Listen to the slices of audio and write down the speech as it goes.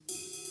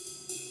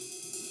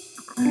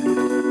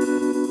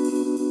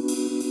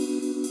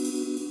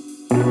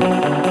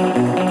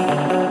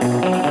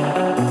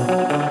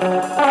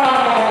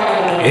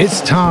It's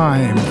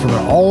time for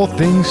the All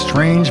Things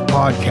Strange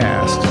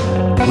podcast.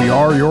 We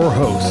are your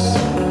hosts,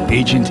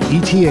 Agent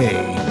ETA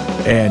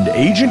and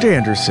Agent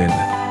Anderson.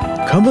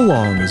 Come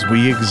along as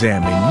we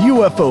examine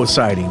UFO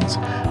sightings,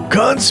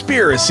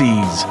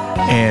 conspiracies,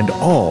 and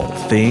all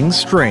things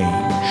strange.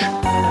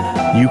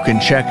 You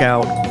can check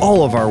out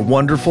all of our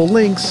wonderful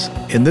links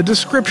in the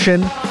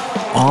description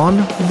on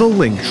the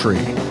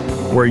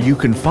Linktree, where you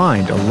can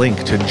find a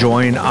link to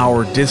join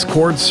our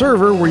Discord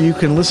server where you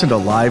can listen to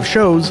live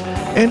shows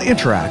and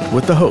interact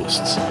with the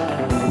hosts.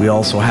 We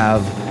also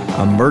have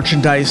a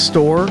merchandise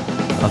store,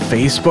 a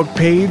Facebook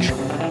page,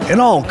 and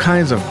all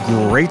kinds of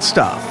great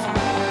stuff.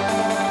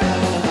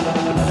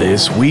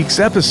 This week's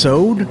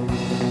episode,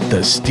 the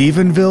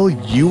Stephenville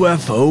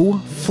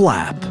UFO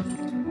Flap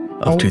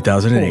of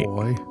 2008.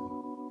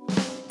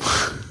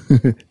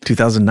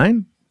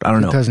 2009? I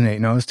don't know.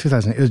 2008. No, it was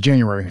 2008. It was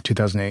January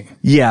 2008.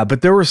 Yeah,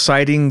 but there were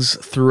sightings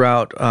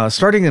throughout,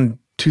 starting in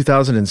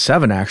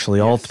 2007, actually,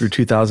 all through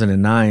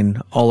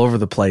 2009, all over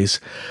the place.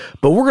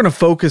 But we're going to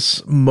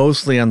focus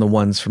mostly on the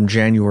ones from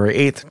January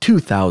 8th,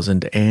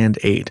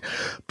 2008.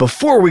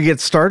 Before we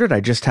get started, I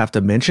just have to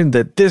mention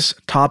that this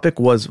topic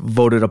was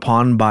voted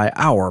upon by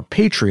our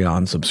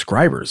Patreon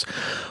subscribers.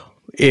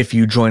 If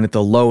you join at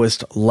the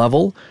lowest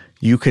level,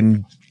 you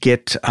can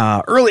get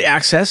early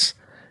access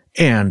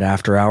and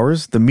after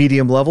hours. The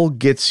medium level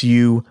gets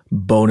you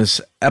bonus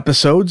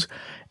episodes.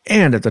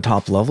 And at the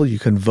top level, you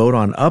can vote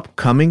on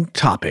upcoming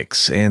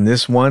topics. And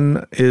this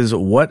one is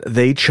what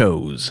they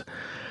chose.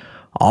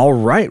 All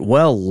right,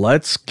 well,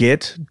 let's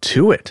get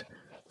to it.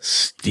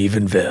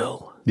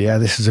 Stephenville. Yeah,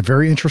 this is a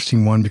very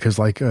interesting one because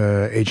like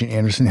Agent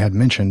Anderson had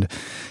mentioned,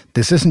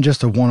 this isn't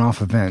just a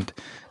one-off event.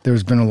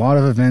 There's been a lot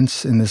of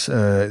events in this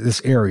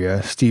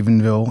area,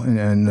 Stephenville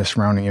and the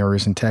surrounding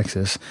areas in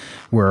Texas,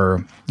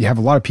 where you have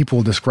a lot of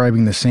people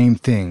describing the same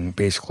thing,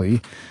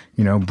 basically.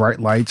 You know, bright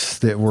lights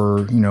that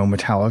were,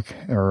 metallic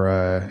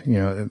or,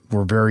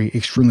 were very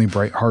extremely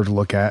bright, hard to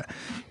look at.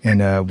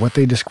 And what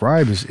they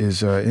describe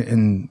is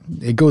and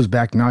it goes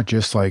back not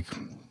just like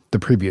the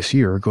previous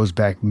year, it goes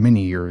back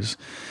many years.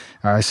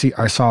 I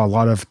saw a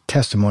lot of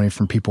testimony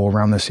from people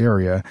around this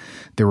area.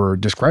 They were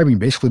describing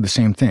basically the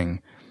same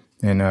thing.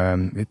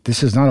 And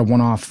this is not a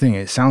one-off thing.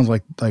 It sounds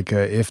like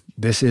if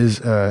this is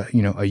a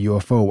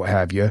UFO, what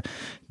have you,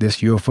 this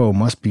UFO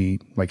must be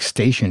like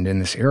stationed in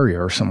this area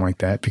or something like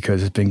that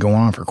because it's been going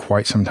on for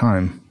quite some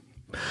time.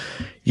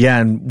 Yeah,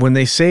 and when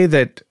they say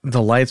that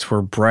the lights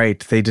were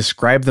bright, they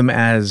describe them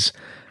as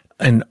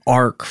an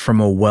arc from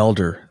a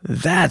welder.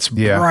 That's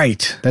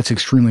bright. That's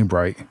extremely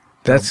bright.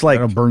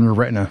 That'll burn your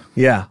retina.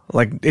 Yeah,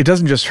 like it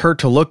doesn't just hurt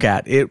to look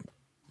at. It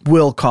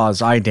will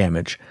cause eye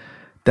damage.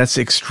 That's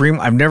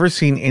extreme. I've never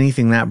seen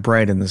anything that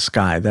bright in the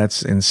sky.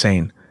 That's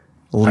insane.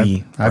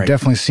 I've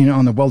definitely seen it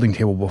on the welding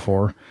table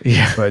before,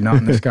 but not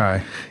in the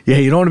sky. Yeah,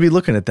 you don't want to be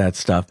looking at that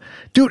stuff.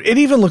 Dude, it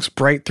even looks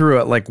bright through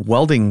it like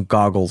welding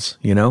goggles,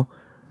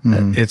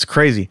 Mm-hmm. It's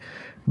crazy.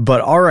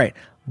 But all right,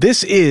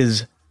 this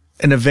is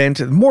an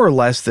event more or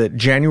less that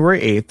January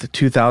 8th,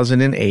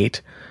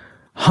 2008,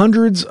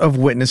 hundreds of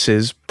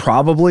witnesses,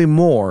 probably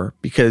more,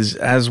 because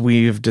as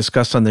we've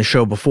discussed on the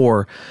show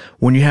before,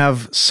 when you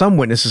have some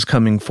witnesses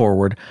coming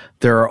forward,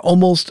 there are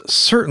almost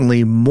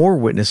certainly more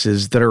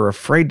witnesses that are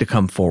afraid to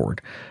come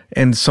forward.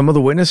 And some of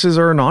the witnesses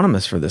are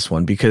anonymous for this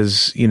one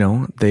because,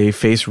 they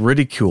face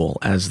ridicule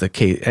as the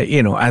case,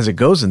 as it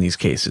goes in these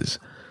cases.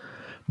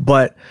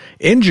 But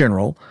in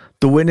general,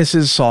 the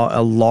witnesses saw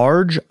a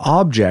large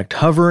object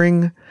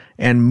hovering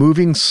and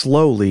moving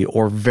slowly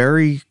or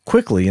very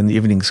quickly in the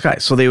evening sky.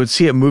 So they would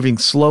see it moving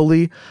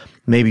slowly,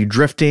 maybe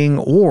drifting,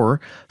 or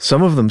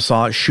some of them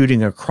saw it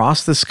shooting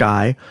across the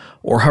sky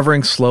or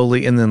hovering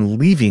slowly and then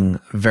leaving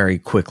very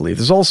quickly.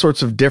 There's all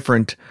sorts of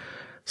different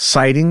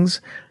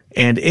sightings.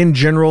 And in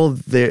general,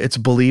 it's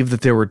believed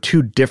that there were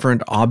two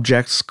different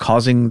objects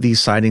causing these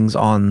sightings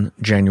on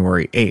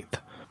January 8th.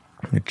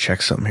 Let me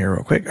check something here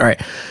real quick. All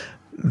right.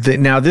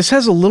 Now, this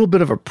has a little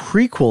bit of a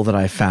prequel that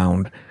I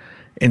found.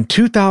 In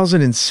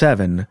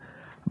 2007,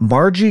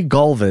 Margie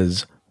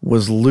Galvez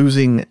was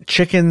losing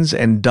chickens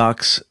and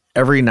ducks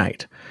every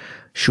night.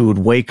 She would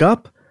wake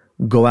up,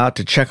 go out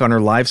to check on her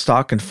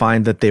livestock and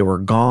find that they were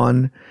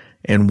gone.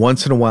 And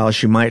once in a while,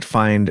 she might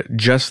find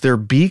just their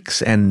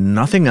beaks and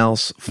nothing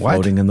else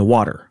floating in the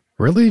water.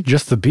 Really?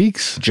 Just the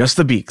beaks? Just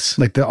the beaks.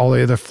 Like all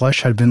the other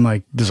flesh had been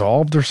like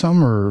dissolved or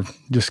something or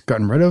just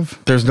gotten rid of?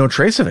 There's no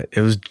trace of it.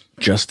 It was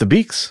just the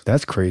beaks.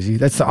 That's crazy.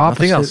 That's the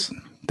opposite. Nothing else.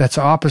 That's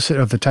the opposite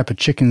of the type of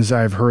chickens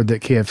I've heard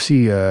that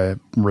KFC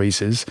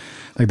raises.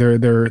 Like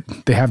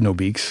they have no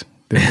beaks.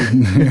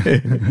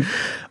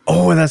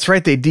 Oh, that's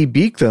right. They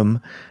debeak them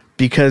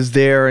because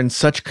they're in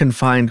such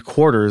confined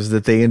quarters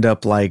that they end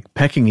up like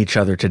pecking each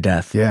other to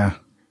death. Yeah.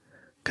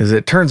 Because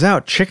it turns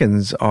out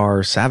chickens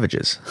are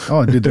savages.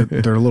 Oh, dude,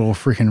 they're little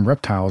freaking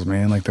reptiles,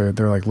 man. Like they're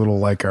like little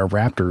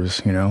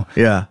raptors,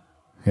 Yeah.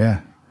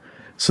 Yeah.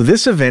 So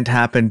this event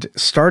happened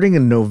starting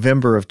in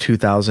November of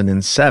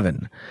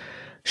 2007.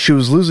 She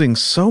was losing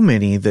so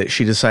many that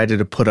she decided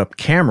to put up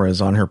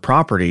cameras on her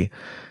property.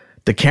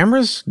 The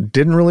cameras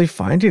didn't really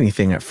find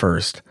anything at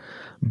first,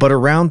 But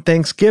around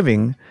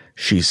Thanksgiving,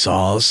 she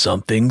saw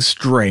something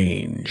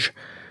strange.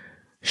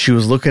 She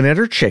was looking at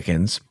her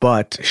chickens,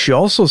 but she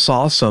also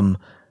saw some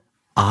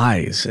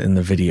eyes in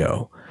the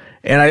video.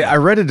 And I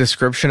read a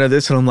description of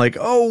this and I'm like,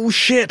 oh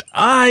shit,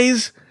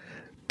 eyes.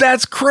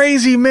 That's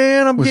crazy,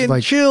 man. I'm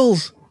getting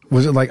chills.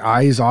 Was it like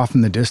eyes off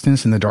in the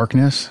distance in the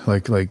darkness?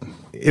 Like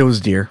it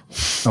was deer.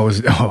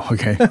 Oh,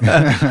 okay.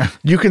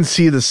 You can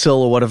see the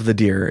silhouette of the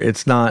deer.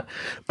 It's not,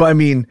 but I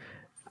mean,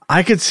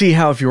 I could see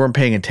how if you weren't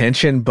paying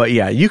attention, but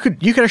yeah, you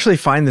could actually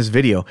find this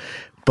video,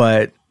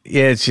 but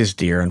yeah, it's just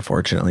deer,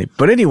 unfortunately.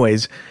 But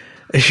anyways,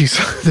 she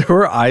saw there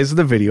were eyes in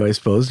the video, I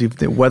suppose,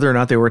 whether or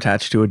not they were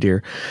attached to a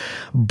deer.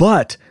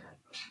 But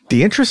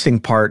the interesting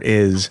part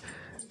is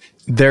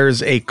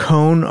there's a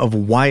cone of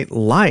white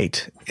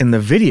light in the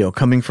video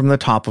coming from the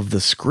top of the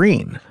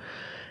screen.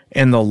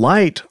 And the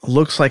light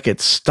looks like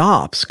it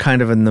stops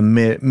kind of in the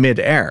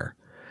mid-air.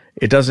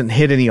 It doesn't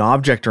hit any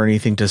object or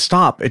anything to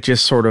stop. It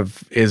just sort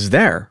of is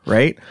there,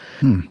 right?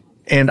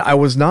 And I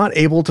was not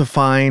able to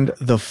find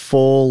the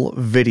full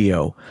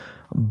video,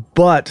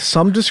 but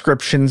some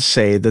descriptions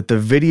say that the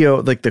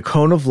video, like the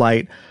cone of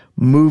light,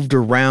 moved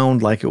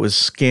around like it was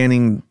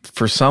scanning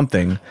for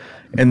something,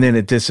 and then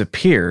it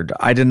disappeared.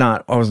 I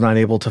was not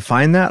able to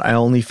find that. I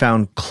only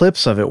found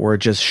clips of it where it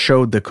just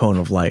showed the cone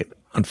of light.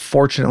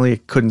 Unfortunately, I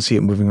couldn't see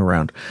it moving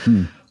around.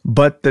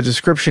 But the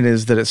description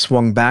is that it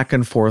swung back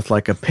and forth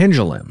like a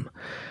pendulum.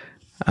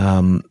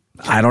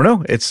 I don't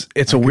know.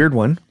 It's a weird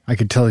one. I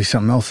could tell you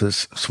something else that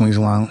swings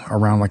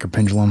around like a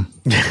pendulum.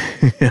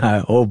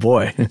 Oh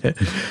boy.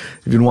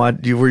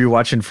 Were you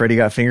watching Freddy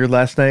Got Fingered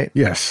last night?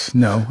 Yes.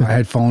 No, I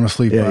had fallen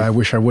asleep. Yeah. But I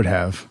wish I would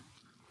have.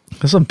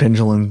 There's some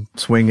pendulum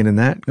swinging in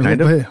that.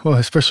 Kind of. Well,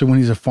 especially when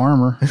he's a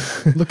farmer.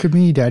 Look at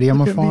me, Daddy.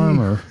 I'm a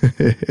farmer.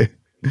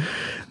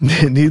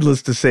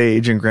 Needless to say,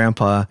 Agent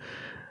Grandpa.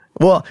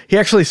 Well, he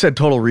actually said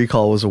Total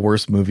Recall was a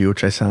worse movie,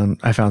 which I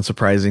found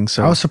surprising.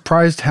 So I was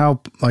surprised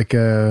how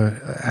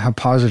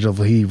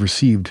positively he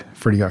received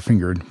Freddy Got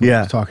Fingered.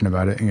 Yeah, talking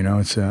about it,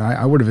 it's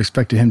I would have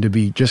expected him to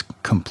be just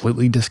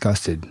completely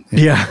disgusted.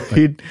 Yeah,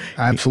 he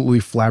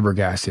absolutely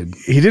flabbergasted.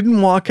 He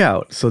didn't walk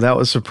out, so that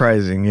was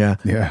surprising. Yeah,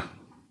 yeah.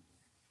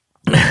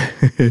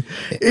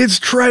 It's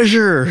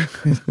treasure.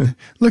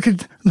 Look,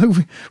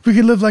 we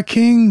can live like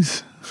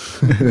kings.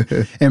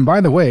 And by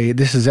the way,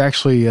 this is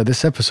actually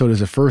this episode is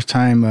the first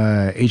time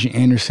Agent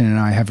Anderson and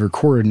I have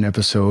recorded an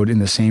episode in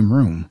the same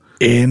room.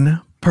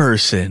 In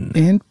person,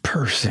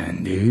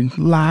 dude.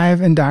 Live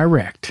and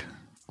direct.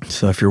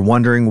 So if you're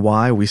wondering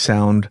why we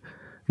sound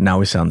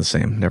the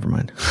same. Never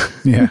mind.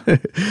 Yeah.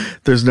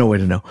 There's no way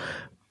to know.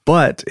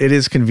 But it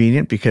is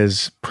convenient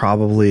because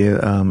probably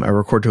I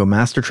record to a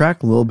master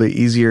track, a little bit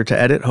easier to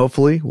edit,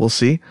 hopefully. We'll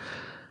see.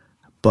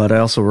 But I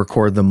also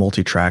record the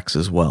multi-tracks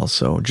as well,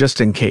 so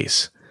just in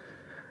case.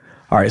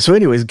 All right, so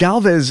anyways,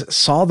 Galvez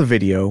saw the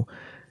video,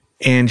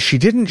 and she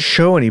didn't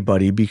show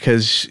anybody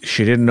because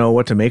she didn't know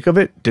what to make of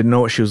it, didn't know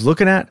what she was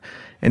looking at,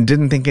 and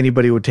didn't think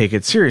anybody would take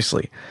it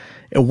seriously.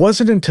 It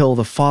wasn't until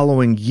the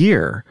following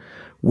year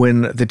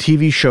when the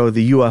TV show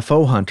The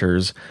UFO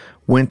Hunters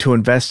went to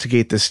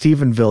investigate the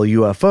Stephenville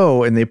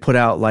UFO, and they put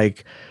out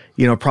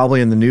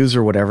probably in the news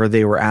or whatever,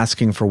 they were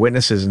asking for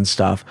witnesses and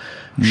stuff.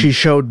 She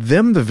showed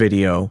them the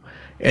video,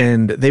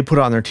 and they put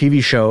it on their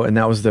TV show, and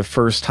that was the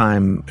first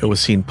time it was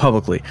seen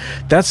publicly.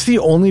 That's the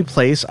only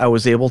place I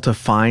was able to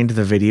find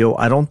the video.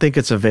 I don't think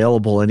it's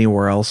available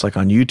anywhere else, like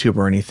on YouTube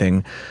or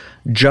anything,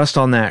 just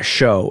on that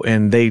show.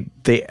 And they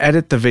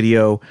edit the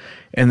video,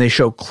 and they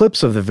show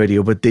clips of the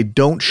video, but they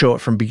don't show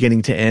it from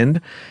beginning to end.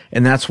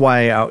 And that's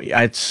why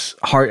it's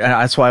hard.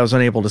 That's why I was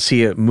unable to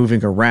see it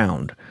moving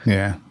around.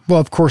 Yeah. Well,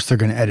 of course they're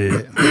going to edit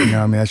it.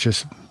 That's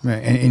just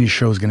any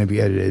show is going to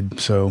be edited.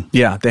 So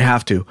yeah, they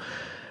have to.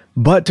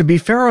 But to be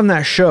fair on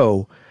that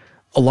show,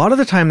 a lot of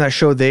the time that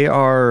show, they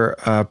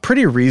are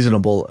pretty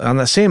reasonable. On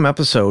that same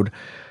episode,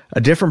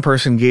 a different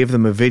person gave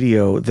them a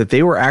video that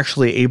they were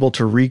actually able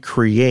to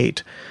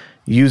recreate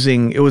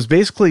using, it was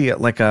basically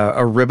like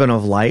a ribbon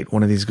of light,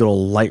 one of these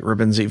little light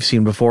ribbons that you've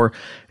seen before.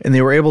 And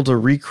they were able to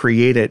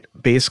recreate it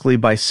basically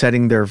by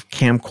setting their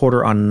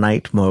camcorder on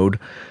night mode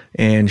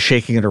and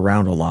shaking it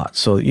around a lot.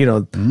 So,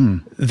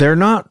 they're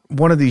not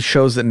one of these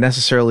shows that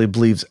necessarily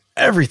believes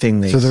everything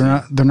they see.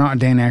 So they're not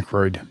Dan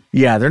Aykroyd.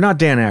 Yeah, they're not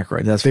Dan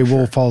Aykroyd. They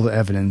will follow the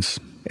evidence.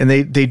 And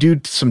they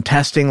do some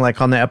testing,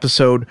 like on the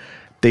episode,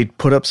 they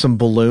put up some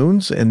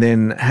balloons and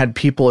then had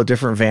people at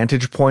different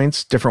vantage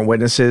points, different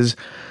witnesses,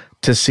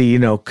 to see,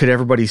 could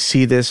everybody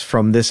see this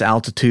from this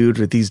altitude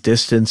or these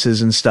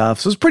distances and stuff.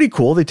 So it's pretty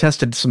cool. They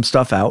tested some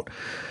stuff out.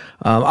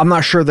 I'm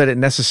not sure that it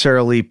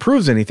necessarily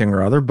proves anything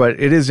or other, but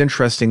it is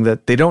interesting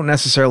that they don't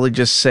necessarily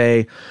just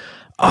say,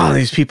 oh,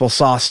 these people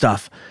saw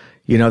stuff.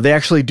 They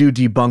actually do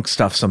debunk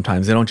stuff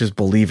sometimes. They don't just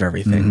believe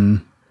everything.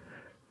 Mm-hmm.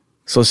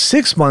 So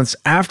 6 months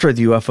after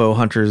the UFO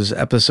Hunters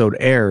episode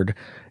aired,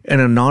 an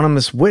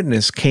anonymous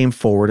witness came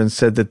forward and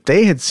said that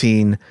they had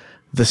seen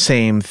the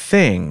same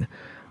thing,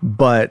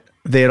 but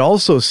they had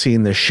also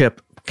seen the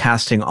ship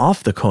casting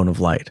off the cone of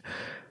light.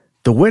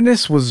 The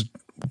witness was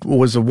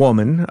was a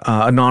woman,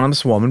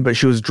 anonymous woman, but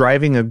she was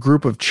driving a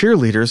group of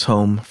cheerleaders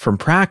home from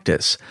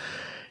practice.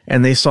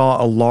 And they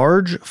saw a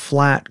large,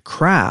 flat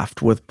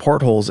craft with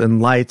portholes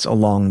and lights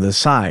along the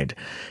side.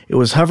 It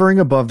was hovering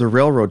above the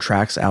railroad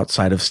tracks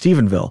outside of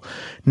Stephenville.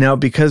 Now,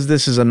 because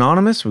this is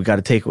anonymous, we got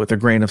to take it with a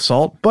grain of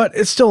salt, but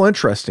it's still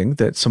interesting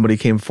that somebody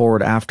came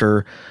forward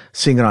after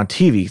seeing it on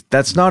TV.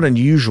 That's not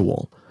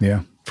unusual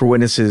for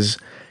witnesses.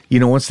 You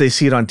know, once they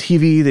see it on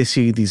TV, they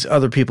see these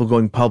other people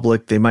going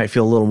public, they might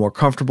feel a little more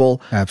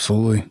comfortable.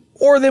 Absolutely.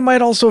 Or they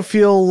might also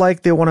feel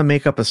like they want to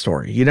make up a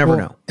story. You never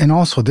know. And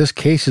also, this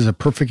case is a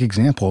perfect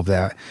example of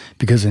that,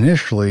 because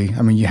initially,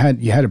 I mean, you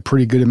had a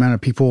pretty good amount of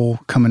people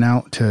coming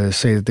out to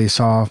say that they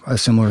saw a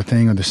similar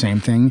thing or the same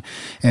thing,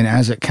 and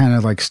as it kind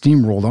of like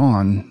steamrolled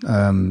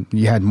on,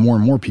 you had more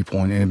and more people,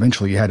 and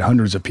eventually you had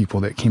hundreds of people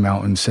that came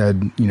out and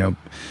said, you know,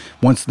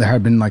 once there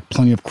had been like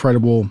plenty of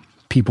credible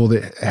people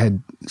that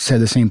had said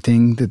the same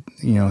thing, that,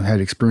 you know, had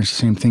experienced the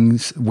same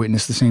things,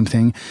 witnessed the same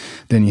thing,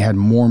 then you had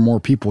more and more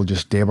people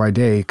just day by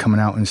day coming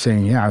out and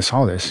saying, yeah, I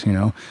saw this, you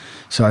know.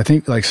 So I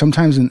think like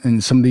sometimes in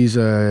some of these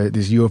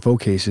UFO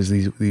cases,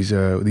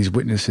 these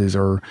witnesses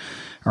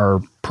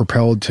are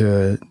propelled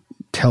to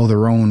tell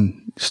their own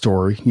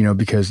story, you know,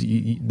 because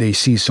they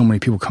see so many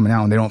people coming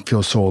out and they don't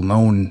feel so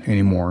alone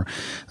anymore.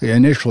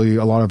 Initially,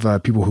 a lot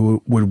of people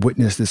who would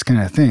witness this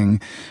kind of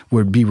thing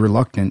would be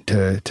reluctant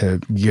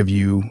to give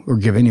you or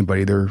give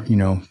anybody their, you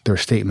know, their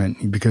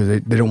statement, because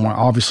they don't want,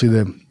 obviously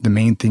the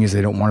main thing is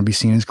they don't want to be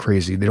seen as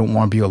crazy. They don't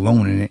want to be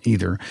alone in it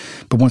either.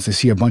 But once they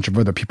see a bunch of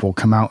other people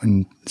come out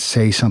and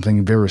say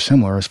something very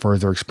similar as far as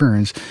their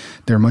experience,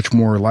 they're much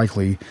more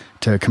likely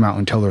to come out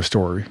and tell their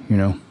story, you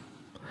know?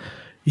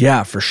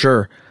 Yeah, for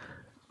sure.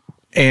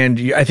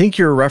 And I think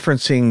you're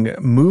referencing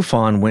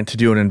MUFON went to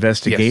do an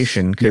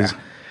investigation, because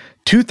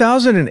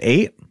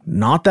 2008,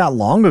 not that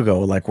long ago,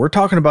 like we're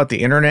talking about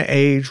the internet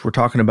age, we're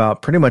talking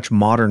about pretty much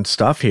modern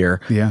stuff here.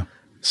 Yeah.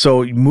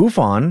 So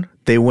MUFON,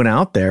 they went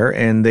out there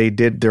and they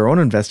did their own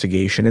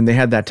investigation, and they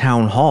had that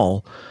town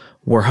hall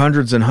where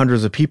hundreds and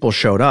hundreds of people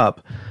showed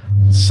up.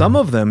 Some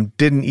of them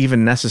didn't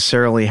even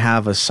necessarily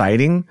have a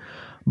sighting,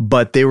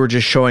 but they were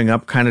just showing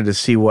up kind of to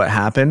see what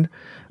happened.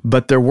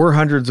 But there were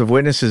hundreds of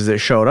witnesses that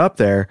showed up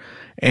there,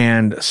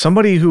 and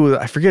somebody who,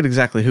 I forget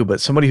exactly who,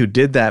 but somebody who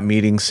did that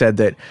meeting said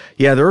that,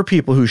 yeah, there were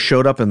people who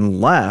showed up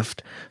and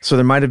left, so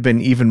there might have been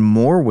even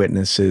more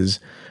witnesses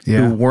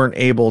who weren't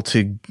able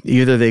to,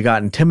 either they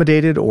got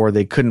intimidated or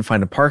they couldn't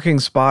find a parking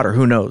spot, or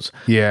who knows.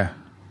 Yeah.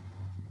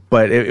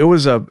 But it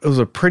was a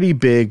pretty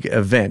big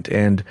event,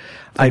 and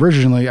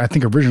originally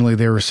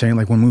they were saying,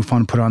 like when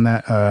MUFON put on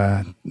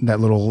that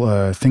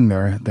little thing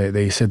there,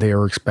 they said they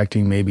were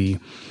expecting maybe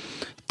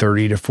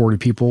 30 to 40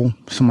 people,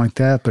 something like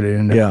that, but it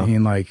ended up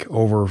being like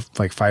over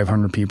like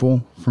 500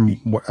 people. From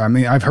what I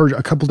mean, I've heard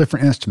a couple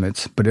different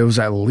estimates, but it was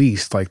at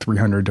least like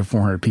 300 to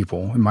 400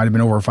 people. It might have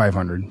been over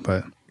 500,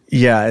 but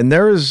yeah. And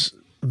there is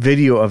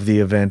video of the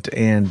event,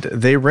 and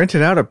they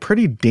rented out a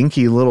pretty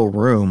dinky little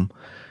room.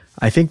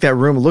 I think that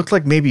room looked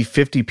like maybe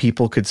 50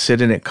 people could sit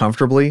in it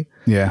comfortably.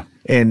 Yeah.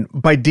 And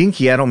by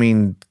dinky, I don't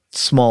mean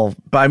small,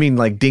 but I mean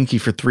like dinky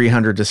for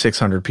 300 to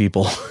 600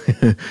 people.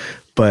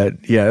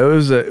 But yeah,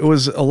 it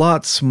was a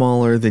lot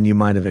smaller than you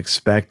might have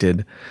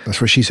expected.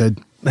 That's what she said.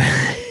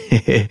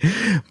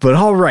 But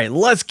all right,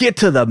 let's get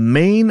to the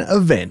main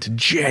event,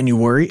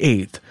 January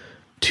 8th,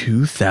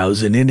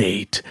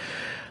 2008.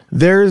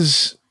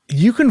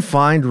 You can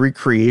find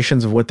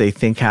recreations of what they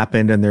think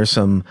happened, and there's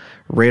some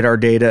radar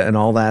data and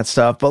all that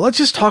stuff. But let's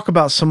just talk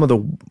about some of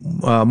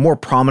the more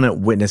prominent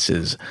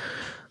witnesses.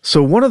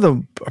 So one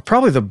of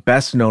probably the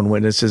best known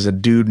witnesses is a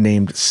dude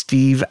named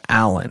Steve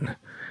Allen.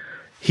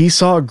 He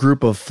saw a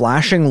group of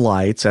flashing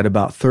lights at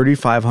about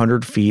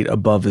 3,500 feet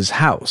above his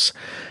house.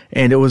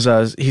 And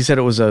he said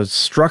it was a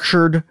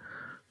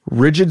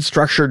rigid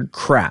structured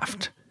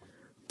craft.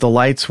 The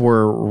lights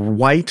were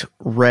white,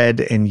 red,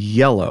 and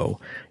yellow,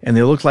 and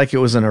they looked like it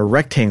was in a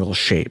rectangle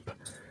shape.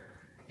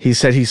 He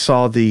said he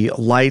saw the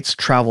lights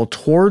travel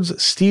towards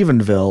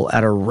Stephenville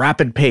at a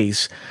rapid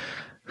pace.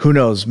 Who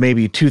knows,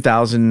 maybe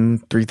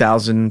 2,000,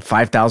 3,000,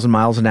 5,000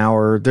 miles an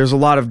hour. There's a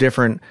lot of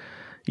different,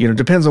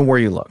 depends on where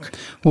you look.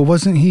 Well,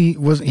 he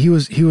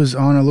was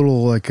on a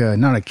little, like,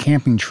 not a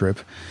camping trip,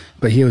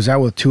 but he was out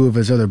with two of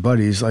his other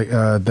buddies. Like,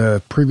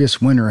 the previous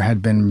winter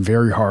had been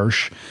very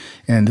harsh,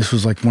 and this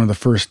was like one of the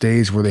first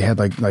days where they had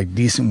like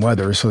decent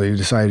weather. So they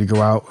decided to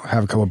go out,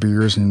 have a couple of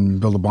beers, and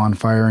build a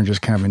bonfire and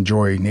just kind of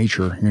enjoy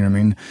nature. You know what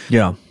I mean?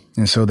 Yeah.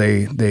 And so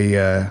they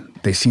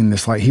seen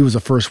this light. He was the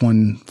first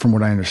one, from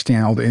what I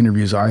understand, all the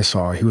interviews I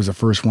saw, he was the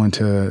first one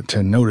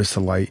to notice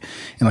the light.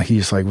 And like, he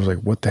just was like,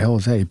 what the hell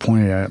is that? He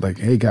pointed at it like,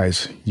 hey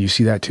guys, you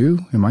see that too?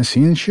 Am I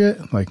seeing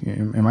shit? Like,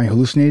 am I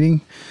hallucinating?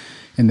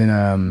 And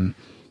then,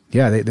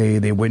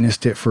 they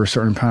witnessed it for a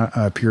certain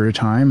period of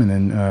time. And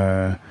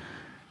then,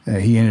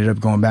 he ended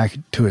up going back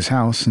to his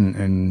house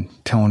and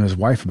telling his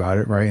wife about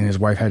it, right? And his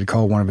wife had to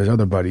call one of his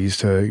other buddies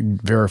to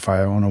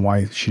verify. I don't know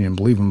why she didn't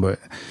believe him, but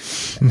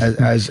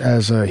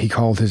as he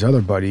called his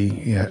other buddy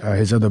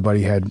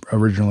had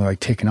originally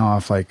taken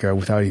off,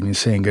 without even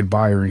saying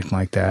goodbye or anything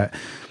like that.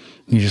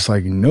 He's just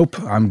like, nope,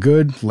 I'm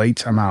good.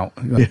 Late, I'm out.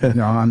 Like, Yeah.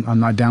 no, I'm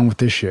not down with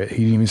this shit. He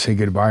didn't even say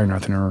goodbye or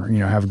nothing, or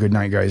have a good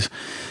night, guys.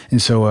 And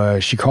so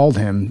she called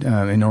him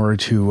in order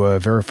to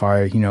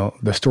verify,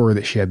 the story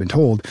that she had been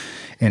told.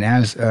 And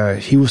as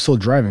he was still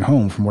driving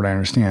home, from what I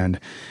understand,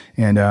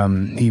 and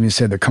he even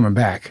said they're coming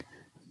back.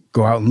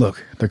 Go out and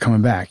look. They're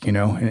coming back,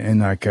 and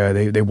like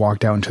they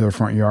walked out into their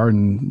front yard,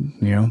 and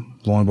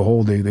lo and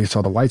behold, they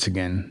saw the lights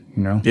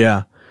again.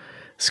 Yeah.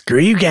 Screw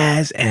you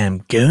guys.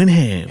 I'm going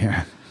home.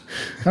 Yeah.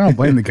 I don't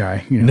blame the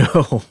guy.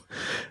 No,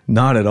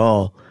 not at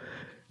all.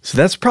 So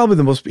that's probably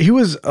he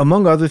was,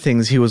 among other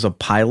things, he was a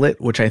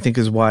pilot, which I think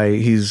is why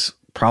he's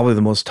probably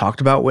the most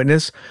talked about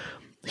witness.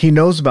 He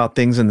knows about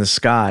things in the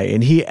sky,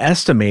 and he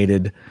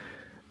estimated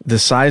the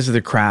size of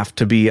the craft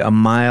to be 1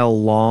 mile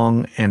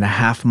long and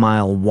 1/2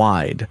 mile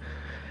wide.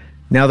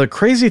 Now, the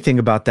crazy thing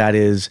about that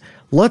is,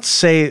 let's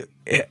say,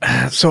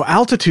 so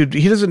altitude,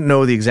 he doesn't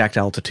know the exact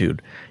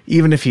altitude,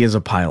 even if he is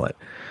a pilot.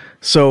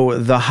 So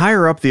the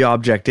higher up the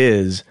object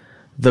is,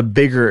 the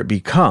bigger it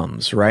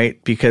becomes,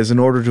 right? Because in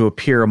order to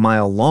appear 1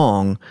 mile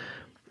long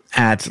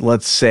at,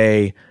 let's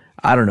say,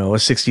 I don't know, a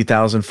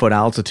 60,000 foot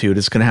altitude,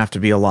 it's going to have to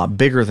be a lot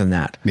bigger than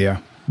that. Yeah.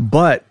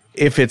 But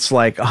if it's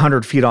like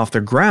 100 feet off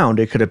the ground,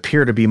 it could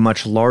appear to be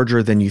much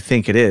larger than you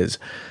think it is.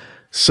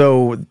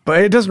 So,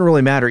 but it doesn't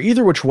really matter.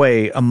 Either which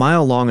way, 1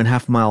 mile long and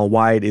 1/2 mile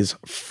wide is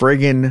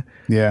friggin'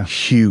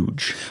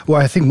 huge. Well,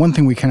 I think one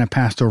thing we kind of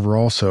passed over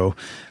also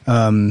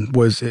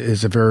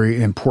is a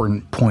very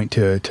important point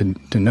to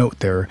note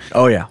there.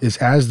 Oh, yeah. Is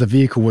as the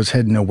vehicle was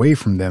heading away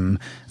from them,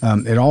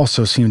 it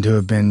also seemed to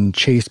have been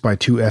chased by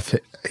two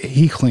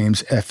he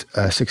claims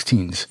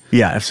F-16s.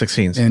 Yeah,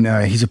 F-16s.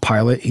 And he's a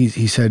pilot.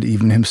 He said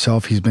even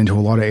himself, he's been to a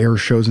lot of air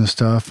shows and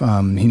stuff.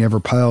 He never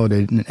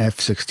piloted an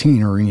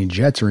F-16 or any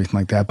jets or anything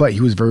like that, but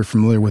he was very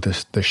familiar with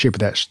the shape of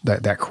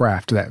that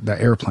craft, that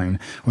airplane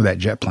or that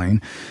jet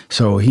plane.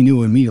 So he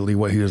knew immediately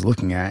what he was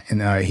looking at.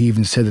 And he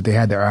even said that they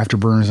had their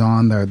afterburners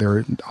on.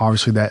 They're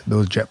obviously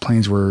those jet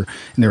planes were,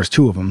 and there was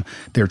two of them.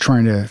 They were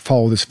trying to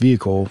follow this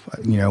vehicle,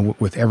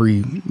 with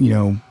every,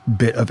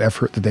 bit of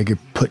effort that they could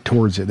put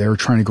towards it. They were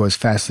trying to go as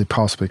fast as they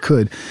possibly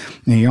could.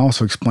 And he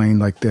also explained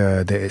like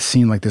that it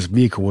seemed like this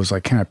vehicle was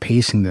like kind of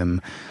pacing them,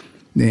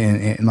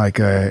 and like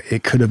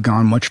it could have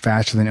gone much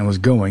faster than it was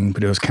going,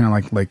 but it was kind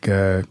of like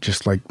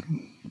just like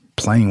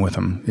playing with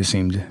them, it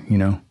seemed,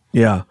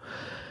 Yeah.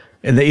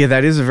 And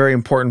that is a very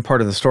important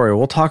part of the story.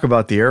 We'll talk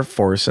about the Air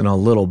Force in a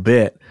little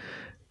bit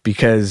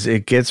because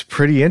it gets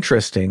pretty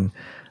interesting.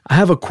 I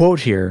have a quote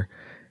here.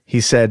 He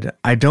said,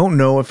 "I don't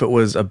know if it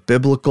was a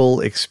biblical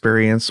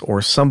experience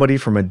or somebody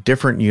from a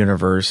different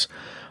universe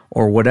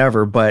or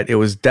whatever, but it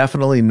was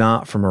definitely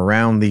not from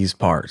around these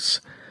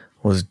parts."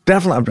 Was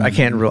definitely, I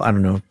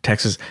don't know,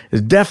 Texas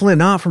is definitely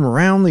not from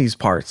around these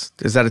parts.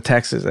 Is that a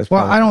Texas? That's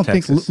well, I don't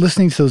Texas. think,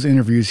 listening to those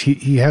interviews,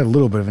 he had a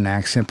little bit of an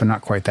accent, but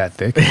not quite that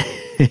thick.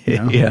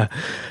 Yeah.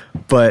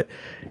 But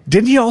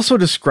didn't he also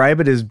describe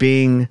it as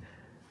being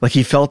like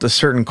he felt a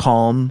certain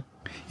calm?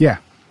 Yeah.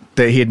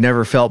 That he had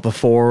never felt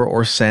before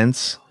or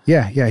since?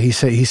 Yeah. He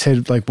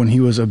said like when he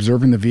was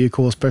observing the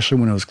vehicle, especially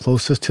when it was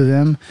closest to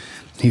them,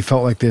 he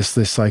felt like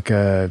this like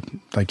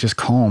just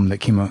calm that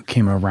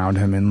came around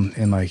him,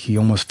 and like he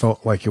almost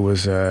felt like it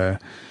was a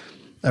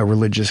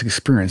religious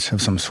experience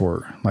of some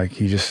sort. Like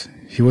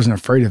he wasn't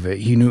afraid of it.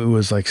 He knew it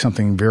was like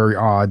something very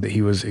odd that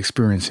he was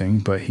experiencing,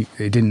 but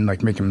it didn't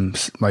like make him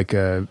like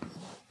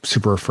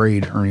super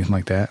afraid or anything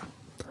like that.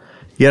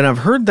 Yeah, and I've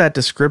heard that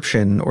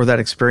description or that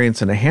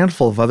experience in a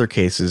handful of other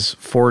cases.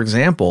 For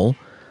example,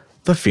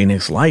 the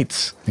Phoenix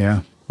Lights.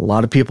 Yeah. A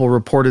lot of people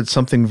reported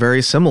something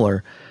very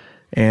similar.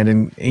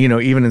 And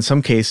even in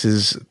some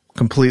cases,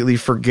 completely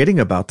forgetting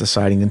about the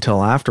sighting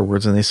until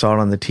afterwards, and they saw it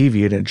on the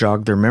TV and it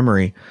jogged their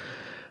memory,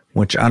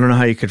 which I don't know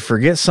how you could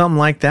forget something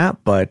like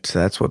that, but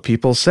that's what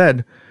people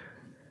said.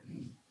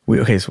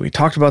 So we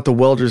talked about the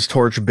welder's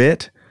torch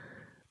bit.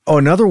 Oh,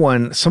 another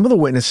one, some of the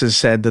witnesses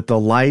said that the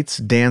lights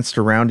danced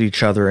around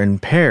each other in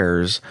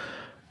pairs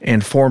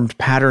and formed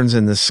patterns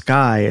in the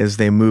sky as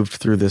they moved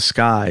through the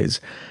skies.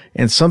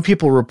 And some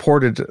people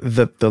reported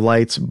that the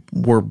lights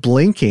were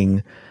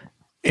blinking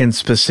in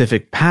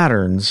specific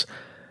patterns.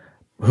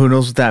 Who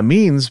knows what that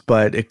means,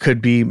 but it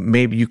could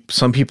be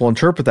some people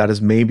interpret that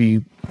as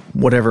maybe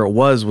whatever it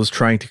was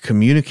trying to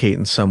communicate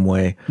in some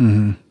way.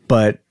 Mm-hmm.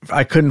 But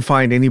I couldn't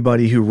find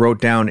anybody who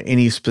wrote down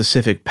any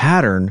specific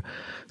pattern,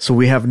 so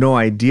we have no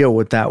idea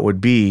what that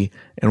would be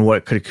and what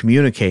it could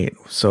communicate.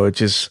 So it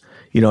just,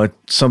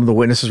 some of the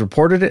witnesses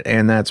reported it,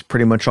 and that's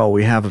pretty much all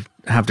we have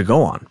to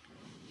go on.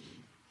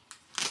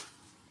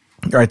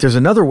 All right, there's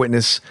another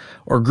witness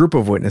or group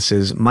of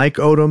witnesses, Mike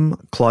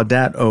Odom,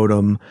 Claudette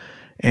Odom,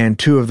 and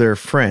two of their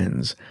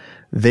friends.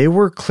 They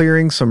were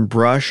clearing some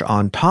brush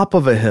on top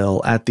of a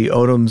hill at the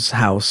Odom's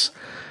house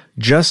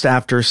just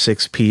after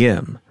 6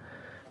 p.m.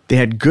 They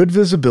had good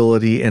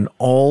visibility in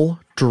all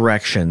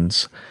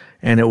directions,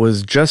 and it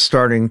was just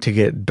starting to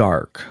get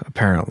dark,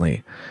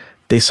 apparently.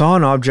 They saw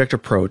an object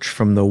approach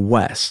from the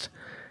west.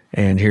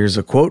 And here's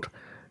a quote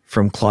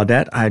from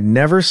Claudette. "I'd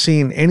never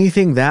seen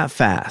anything that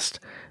fast.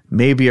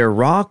 maybe a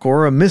rock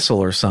or a missile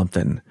or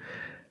something.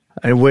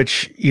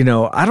 Which, I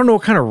don't know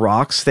what kind of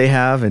rocks they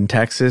have in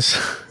Texas.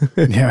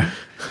 Yeah.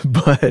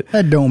 But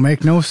that don't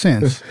make no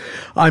sense.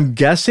 I'm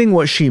guessing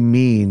what she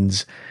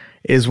means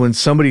is when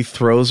somebody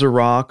throws a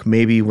rock,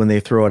 maybe when they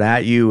throw it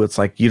at you, it's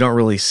like you don't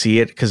really see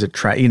it because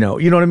you know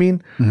what I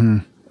mean? Mm-hmm.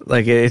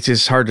 Like it's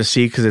just hard to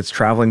see because it's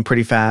traveling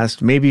pretty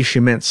fast. Maybe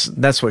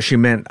that's what she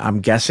meant.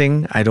 I'm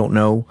guessing. I don't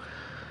know.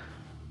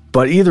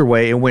 But either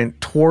way, it went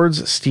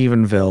towards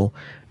Stephenville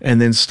and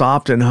then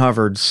stopped and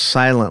hovered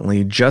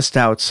silently just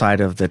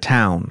outside of the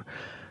town.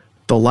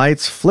 The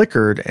lights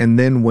flickered and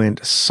then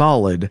went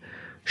solid,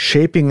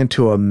 shaping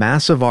into a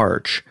massive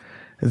arch,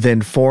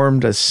 then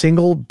formed a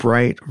single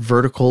bright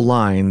vertical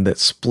line that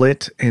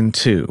split in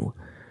two.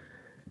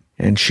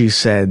 And she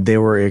said they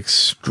were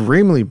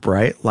extremely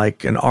bright,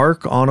 like an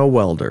arc on a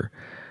welder.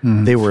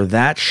 They were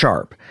that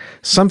sharp.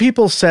 Some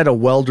people said a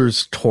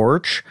welder's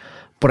torch,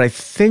 but I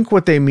think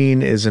what they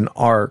mean is an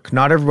arc.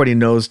 Not everybody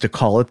knows to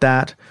call it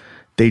that.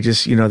 They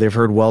just, they've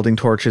heard welding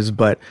torches,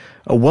 but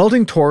a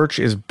welding torch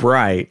is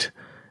bright.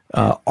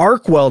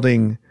 Arc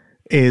welding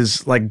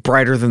is like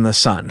brighter than the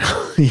sun,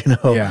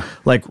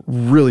 like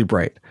really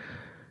bright.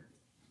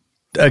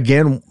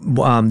 Again,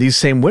 these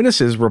same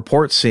witnesses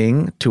report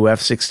seeing two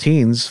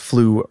F-16s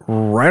flew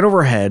right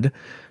overhead,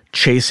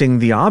 chasing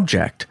the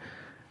object.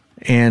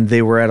 And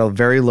they were at a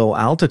very low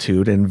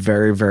altitude and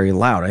very, very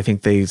loud. I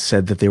think they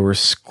said that they were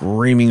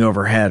screaming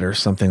overhead or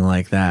something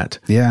like that.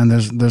 Yeah, and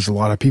there's a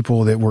lot of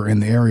people that were in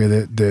the area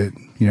that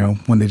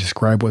when they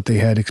describe what they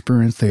had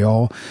experienced,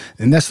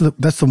 and that's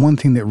the one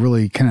thing that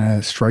really kind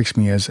of strikes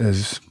me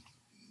as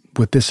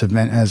with this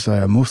event, as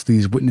most of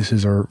these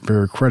witnesses are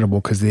very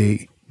credible because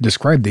they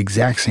described the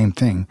exact same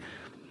thing.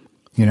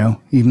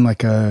 Even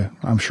like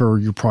I'm sure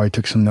you probably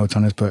took some notes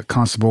on this, but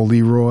Constable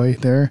Leroy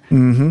there.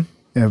 Mm-hmm.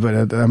 Yeah,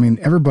 but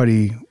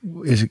everybody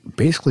is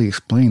basically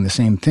explaining the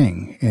same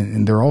thing,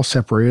 and they're all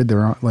separated.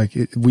 They're not like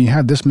when you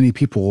have this many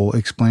people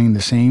explaining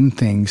the same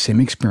thing, same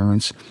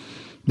experience.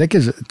 That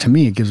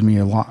gives me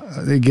a lot.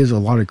 It gives a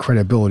lot of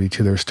credibility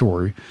to their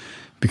story,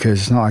 because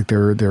it's not like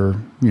they're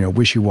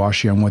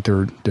wishy-washy on what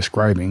they're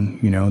describing.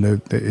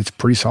 It's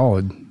pretty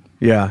solid.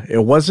 Yeah,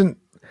 it wasn't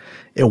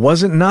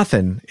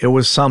nothing. It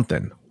was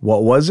something.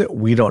 What was it?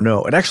 We don't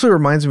know. It actually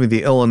reminds me of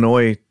the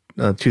Illinois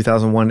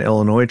 2001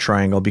 Illinois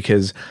triangle,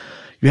 because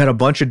you had a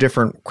bunch of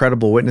different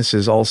credible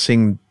witnesses all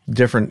seeing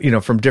different,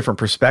 from different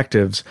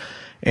perspectives.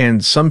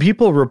 And some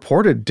people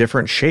reported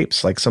different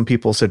shapes. Like some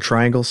people said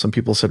triangle, some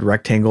people said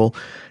rectangle,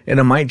 and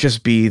it might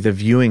just be the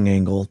viewing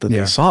angle that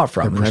they saw it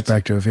from. The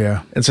perspective,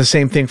 yeah. It's the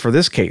same thing for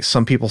this case.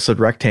 Some people said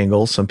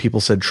rectangle, some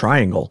people said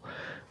triangle,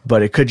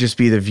 but it could just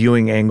be the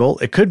viewing angle.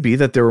 It could be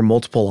that there were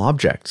multiple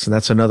objects, and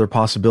that's another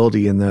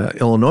possibility in the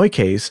Illinois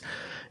case,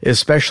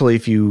 especially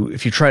if you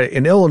try to,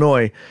 in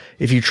Illinois,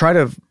 if you try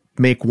to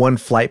make one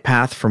flight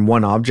path from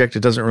one object, it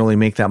doesn't really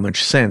make that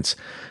much sense.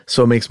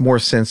 So it makes more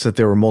sense that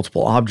there were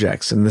multiple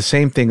objects. And the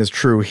same thing is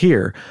true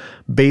here.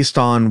 Based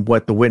on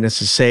what the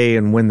witnesses say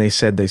and when they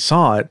said they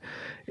saw it,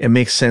 it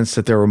makes sense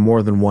that there were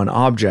more than one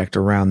object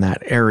around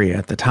that area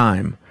at the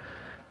time.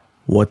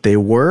 What they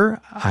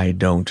were, I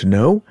don't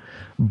know.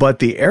 But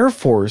the Air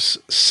Force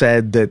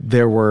said that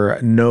there were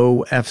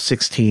no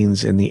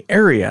F-16s in the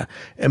area.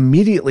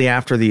 Immediately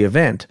after the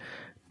event,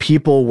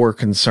 people were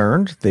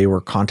concerned. They were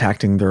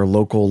contacting their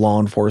local law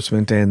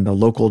enforcement and the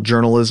local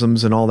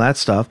journalisms and all that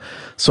stuff.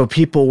 So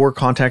people were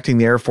contacting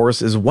the Air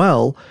Force as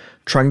well,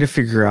 trying to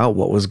figure out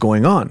what was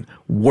going on.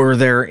 Were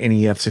there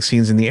any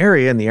F-16s in the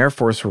area? And the Air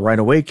Force right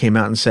away came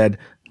out and said,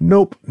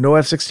 nope, no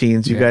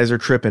F-16s. You guys are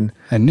tripping.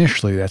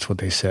 Initially, that's what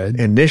they said.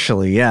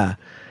 Initially, yeah.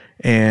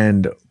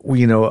 And,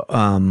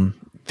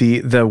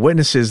 the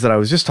witnesses that I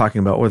was just talking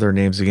about, what are their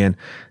names again?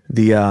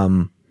 The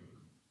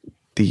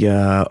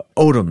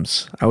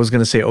Odoms. I was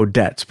going to say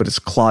Odettes, but it's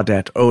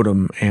Claudette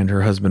Odom and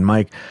her husband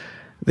Mike.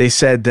 They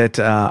said that,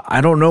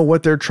 I don't know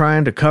what they're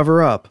trying to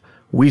cover up.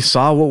 We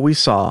saw what we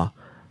saw.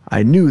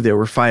 I knew they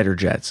were fighter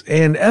jets.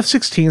 And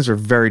F-16s are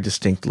very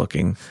distinct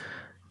looking.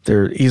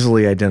 They're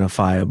easily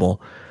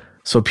identifiable.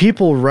 So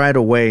people right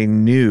away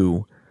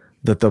knew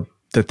that the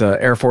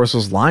Air Force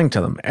was lying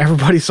to them.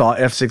 Everybody saw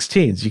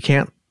F-16s. You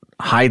can't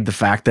hide the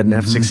fact that an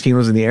F-16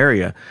 was in the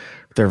area.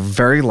 They're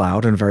very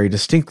loud and very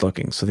distinct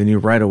looking, so they knew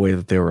right away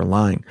that they were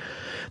lying.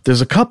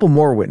 There's a couple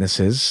more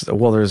witnesses.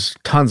 Well, there's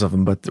tons of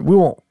them, but we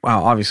won't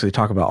obviously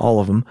talk about all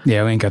of them.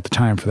 Yeah, we ain't got the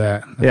time for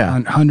that.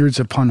 Yeah. Hundreds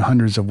upon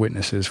hundreds of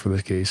witnesses for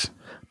this case.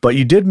 But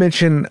you did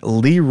mention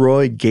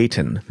Leroy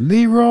Gayton.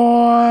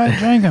 Leroy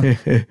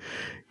Jenkins.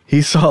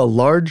 He saw a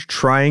large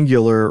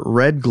triangular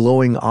red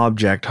glowing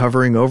object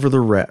hovering over the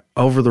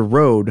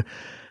road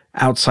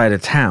outside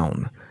of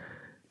town.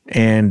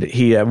 And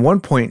he at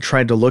one point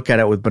tried to look at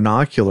it with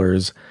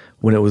binoculars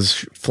when it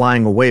was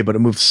flying away, but it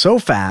moved so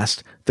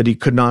fast that he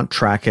could not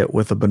track it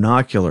with the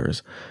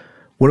binoculars.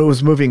 When it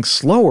was moving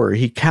slower,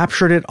 he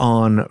captured it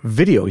on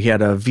video. He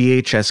had a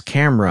VHS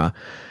camera.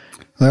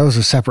 That was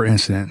a separate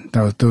incident.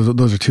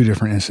 Those are two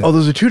different incidents. Oh,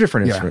 those are two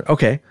different incidents. Yeah.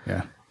 Okay.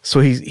 Yeah. So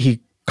he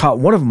caught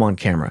one of them on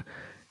camera.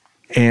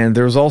 And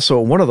there was also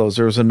one of those.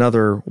 There was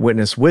another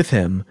witness with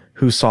him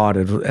who saw it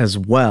as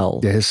well.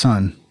 Yeah, his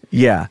son.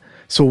 Yeah.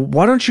 So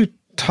why don't you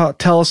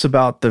tell us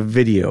about the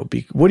video?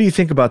 What do you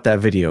think about that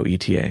video,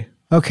 ETA?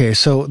 Okay,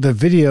 so the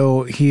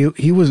video,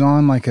 he was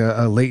on like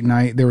a late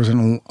night. There was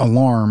an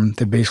alarm,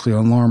 basically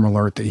an alarm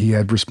alert that he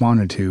had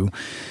responded to.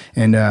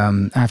 And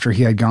after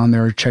he had gone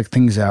there, checked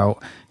things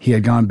out, he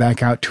had gone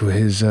back out to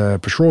his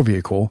patrol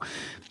vehicle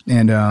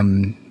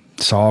and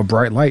saw a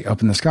bright light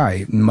up in the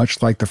sky,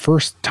 much like the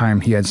first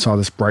time he had saw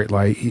this bright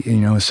light,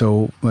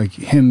 so like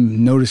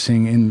him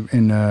noticing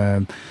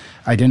and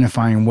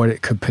identifying what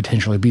it could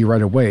potentially be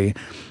right away,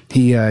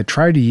 he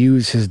tried to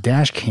use his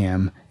dash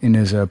cam in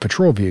his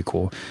patrol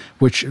vehicle,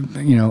 which,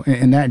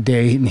 in that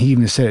day, and he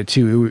even said it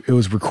too, it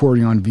was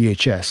recording on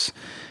VHS.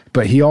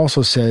 But he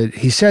also said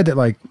that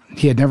like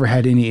he had never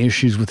had any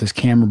issues with his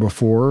camera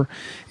before.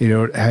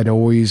 It had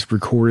always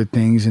recorded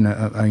things in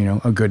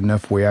a good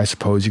enough way, I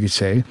suppose you could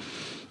say.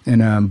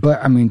 And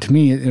but I mean, to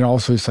me, it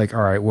also is like,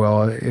 all right,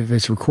 well, if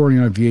it's recording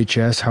on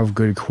VHS, how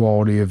good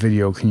quality of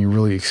video can you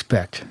really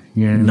expect?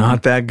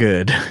 Not that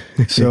good.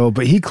 So,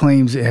 but he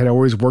claims it had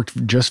always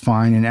worked just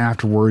fine, and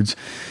afterwards,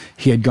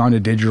 he had gone to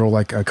digital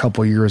like a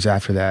couple of years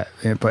after that.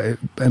 But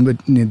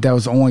that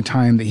was the only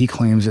time that he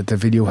claims that the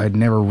video had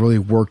never really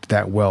worked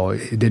that well.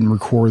 It didn't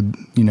record,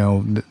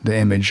 the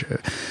image.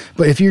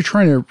 But if you're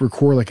trying to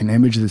record like an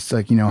image that's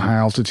like high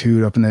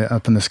altitude up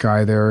in the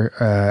sky there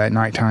at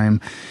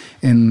nighttime,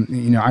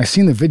 and I've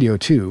seen the video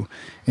too,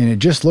 and it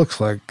just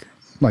looks like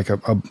a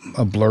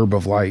blurb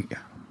of light.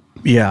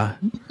 Yeah.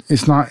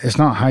 It's not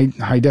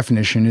high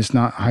definition. It's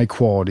not high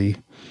quality,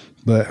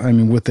 but I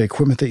mean, with the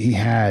equipment that he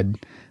had,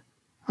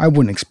 I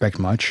wouldn't expect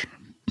much.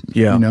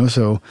 Yeah.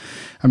 So,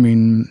 I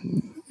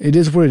mean, it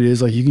is what it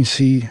is. Like, you can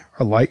see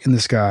a light in the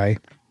sky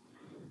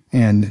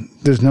and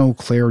there's no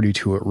clarity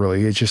to it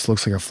really. It just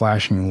looks like a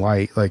flashing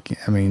light. Like,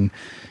 I mean,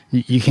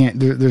 you can't,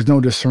 there's no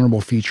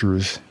discernible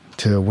features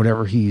to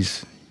whatever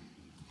he's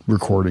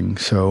recording.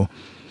 So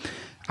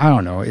I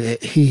don't know.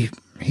 He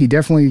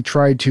definitely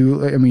tried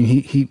to, I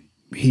mean,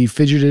 he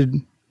fidgeted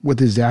with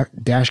his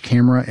dash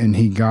camera and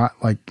he got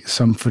like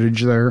some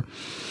footage there.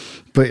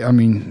 But I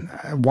mean,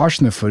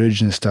 watching the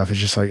footage and stuff, it's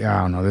just like,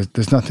 I don't know.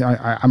 There's nothing.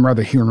 I'm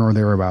rather here nor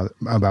there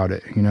about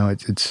it.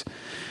 It's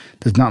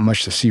there's not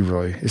much to see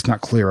really. It's not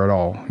clear at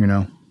all.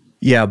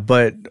 Yeah,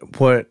 but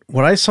what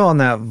I saw in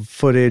that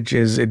footage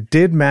is it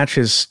did match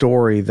his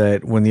story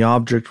that when the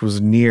object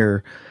was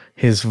near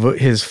his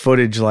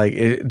footage, like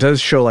it does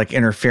show like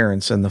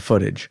interference in the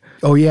footage.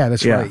 Oh yeah,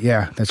 that's right.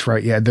 Yeah, that's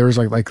right. Yeah, there's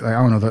like I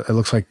don't know. It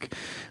looks like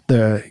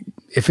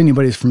if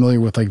anybody's familiar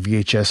with like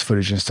VHS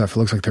footage and stuff, it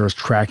looks like there was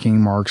tracking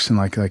marks and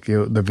like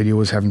the video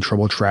was having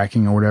trouble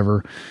tracking or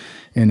whatever.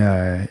 And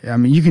I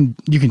mean, you can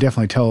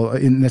definitely tell,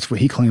 and that's what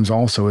he claims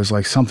also is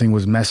like something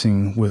was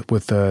messing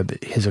with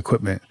his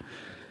equipment.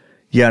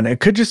 Yeah, and it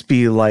could just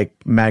be like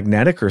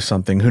magnetic or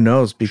something. Who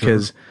knows?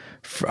 Because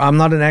I'm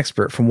not an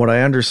expert. From what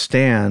I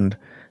understand,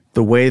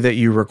 the way that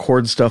you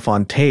record stuff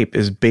on tape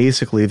is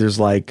basically there's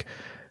like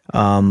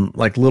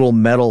little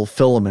metal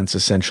filaments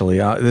essentially.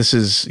 This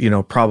is,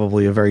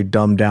 probably a very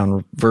dumbed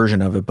down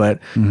version of it, but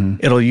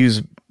it'll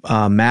use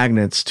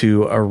magnets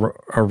to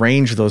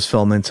arrange those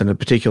filaments in a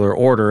particular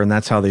order, and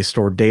that's how they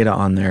store data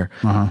on there.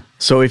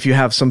 So if you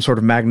have some sort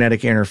of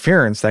magnetic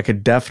interference, that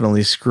could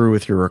definitely screw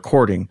with your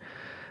recording.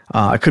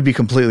 I could be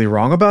completely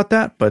wrong about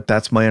that, but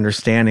that's my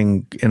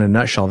understanding in a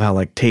nutshell of how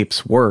like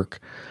tapes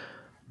work.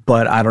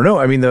 But I don't know.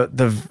 I mean,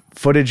 the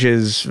footage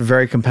is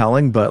very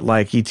compelling, but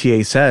like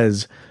ETA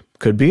says,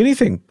 could be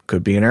anything.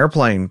 Could be an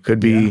airplane.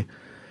 Could be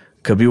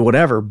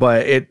whatever.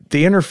 But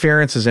the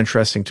interference is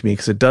interesting to me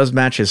because it does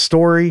match his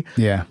story.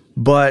 Yeah.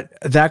 But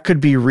that could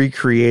be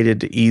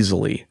recreated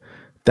easily,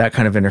 that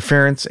kind of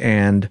interference.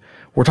 And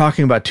we're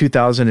talking about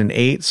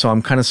 2008, so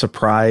I'm kind of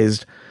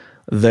surprised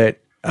that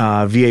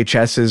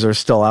VHSs are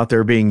still out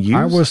there being used.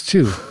 I was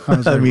too. I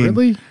was like,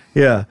 really?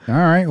 Yeah. All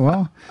right.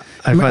 Well,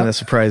 I find that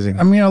surprising.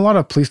 I mean, a lot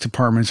of police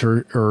departments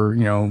or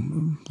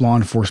law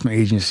enforcement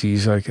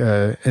agencies, like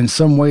in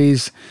some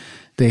ways,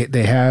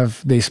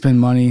 they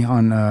spend money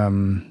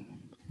on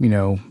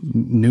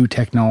new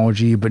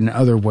technology, but in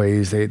other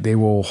ways they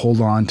will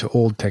hold on to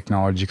old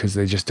technology because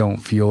they just don't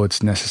feel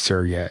it's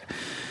necessary yet.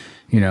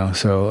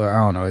 So I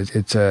don't know.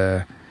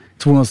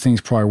 It's one of those things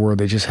probably where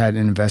they just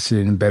hadn't invested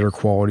in better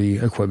quality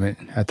equipment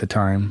at the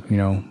time.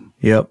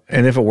 Yep.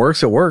 And if it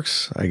works, it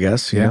works, I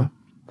guess. Yeah.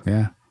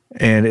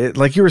 And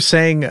like you were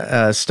saying,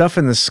 stuff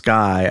in the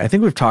sky, I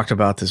think we've talked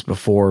about this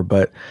before,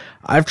 but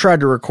I've tried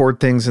to record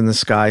things in the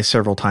sky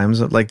several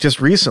times. Like just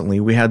recently,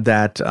 we had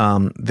that,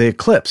 the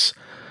eclipse,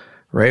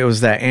 right? It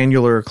was that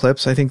annular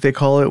eclipse, I think they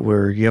call it,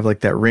 where you have like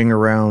that ring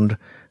around,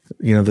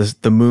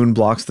 the moon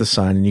blocks the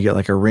sun and you get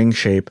like a ring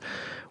shape.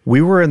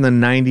 We were in the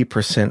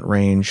 90%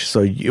 range,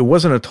 so it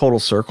wasn't a total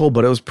circle,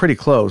 but it was pretty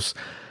close.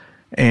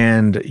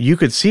 And you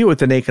could see it with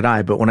the naked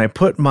eye, but when I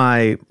put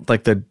my,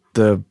 like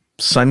the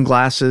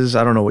sunglasses,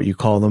 I don't know what you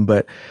call them,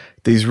 but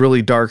these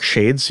really dark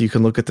shades so you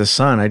can look at the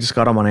sun. I just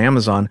got them on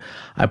Amazon.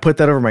 I put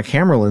that over my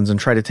camera lens and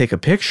tried to take a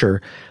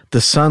picture.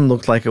 The sun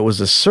looked like it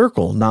was a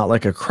circle, not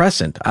like a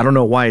crescent. I don't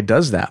know why it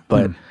does that,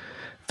 but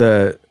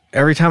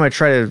every time I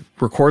try to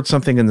record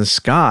something in the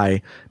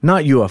sky,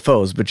 not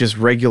UFOs, but just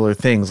regular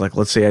things, like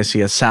let's say I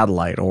see a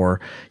satellite or,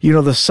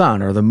 the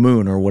sun or the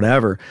moon or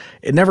whatever,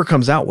 it never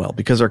comes out well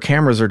because our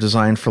cameras are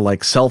designed for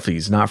like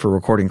selfies, not for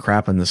recording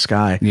crap in the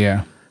sky.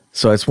 Yeah.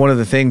 So it's one of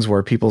the things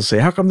where people say,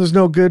 how come there's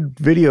no good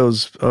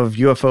videos of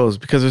UFOs?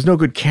 Because there's no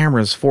good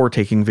cameras for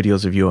taking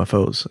videos of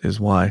UFOs is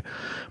why.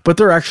 But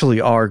there actually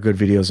are good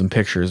videos and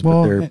pictures,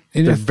 but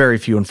they're very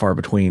few and far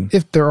between.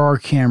 If there are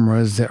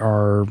cameras that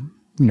are,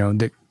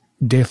 that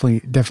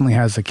definitely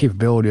has the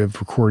capability of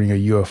recording a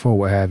UFO,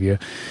 what have you,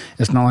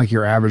 it's not like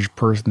your average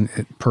person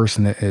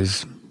that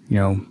is,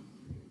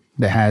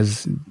 that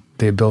has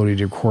the ability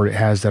to record it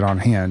has that on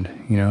hand,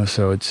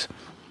 so it's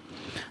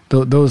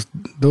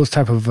those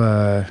type of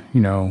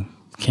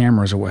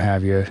cameras or what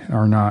have you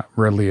are not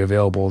readily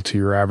available to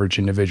your average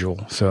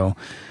individual. So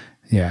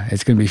yeah,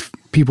 it's going to be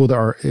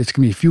it's going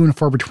to be few and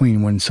far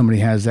between when somebody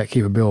has that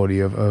capability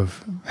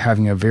of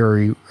having a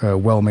very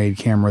well-made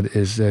camera that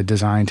is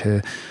designed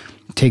to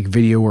take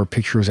video or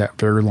pictures at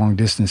very long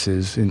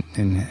distances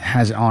and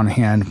has it on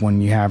hand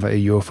when you have a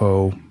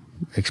UFO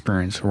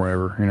experience or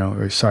whatever,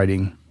 or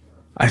sighting.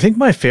 I think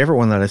my favorite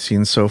one that I've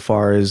seen so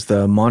far is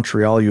the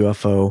Montreal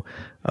UFO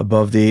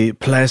above the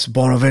Place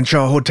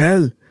Bonaventure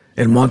Hotel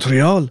in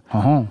Montreal.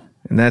 Uh-huh.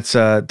 And that's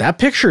that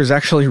picture is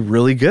actually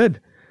really good.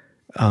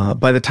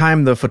 By the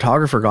time the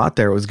photographer got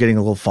there, it was getting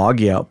a little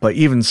foggy out. But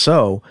even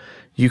so,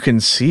 you can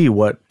see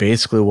what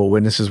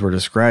witnesses were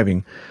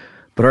describing.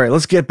 But all right,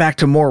 let's get back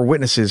to more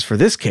witnesses for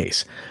this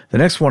case. The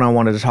next one I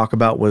wanted to talk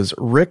about was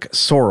Rick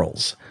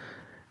Sorrells.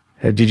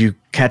 Did you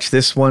catch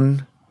this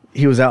one?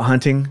 He was out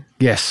hunting?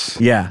 Yes.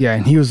 Yeah. Yeah,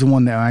 and he was the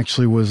one that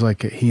actually was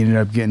like, he ended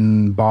up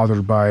getting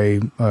bothered by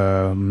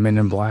men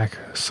in black,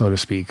 so to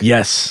speak.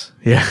 Yes.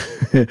 Yeah.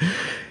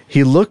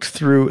 He looked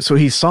through, so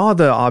he saw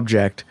the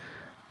object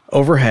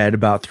overhead,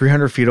 about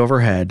 300 feet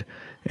overhead,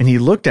 and he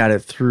looked at it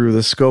through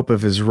the scope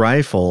of his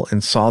rifle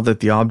and saw that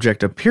the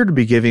object appeared to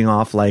be giving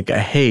off like a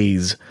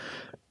haze,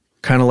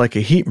 kind of like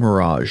a heat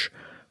mirage.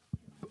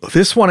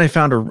 This one I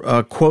found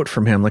a quote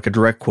from him, like a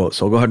direct quote,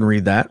 so I'll go ahead and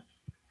read that.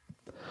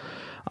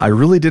 I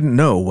really didn't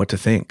know what to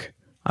think.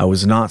 I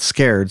was not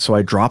scared, so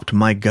I dropped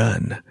my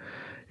gun.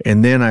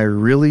 And then I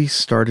really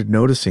started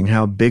noticing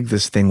how big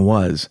this thing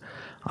was.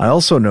 I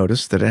also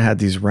noticed that it had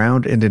these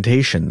round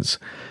indentations.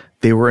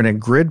 They were in a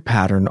grid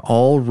pattern,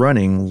 all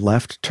running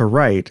left to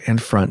right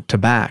and front to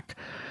back.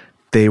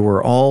 They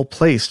were all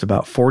placed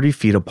about 40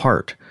 feet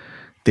apart.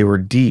 They were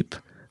deep,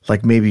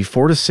 like maybe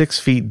 4 to 6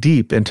 feet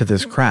deep into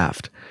this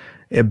craft.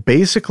 It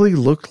basically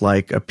looked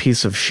like a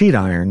piece of sheet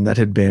iron that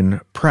had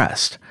been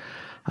pressed.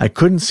 I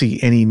couldn't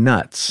see any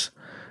nuts.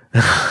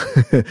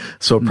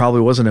 So it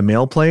probably wasn't a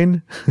mail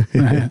plane.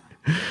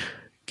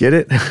 Get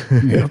it?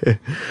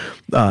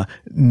 Yep.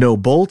 No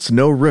bolts,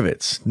 no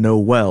rivets, no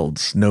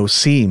welds, no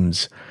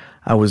seams.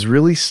 I was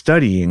really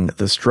studying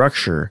the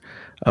structure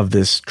of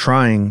this,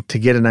 trying to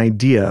get an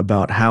idea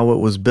about how it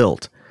was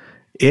built.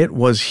 It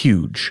was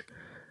huge.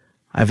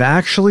 I've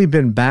actually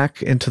been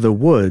back into the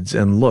woods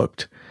and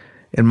looked.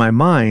 In my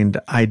mind,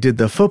 I did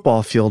the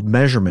football field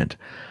measurement.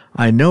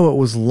 I know it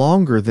was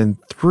longer than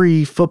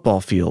 3 football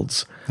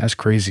fields. That's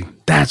crazy.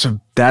 That's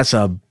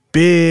a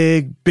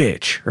big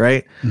bitch,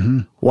 right? Mm-hmm.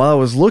 While I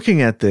was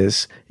looking at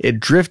this, it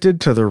drifted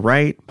to the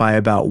right by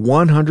about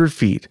 100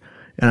 feet.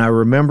 And I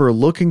remember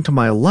looking to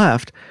my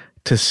left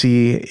to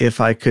see if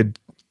I could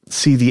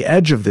see the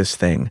edge of this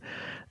thing.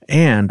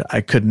 And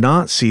I could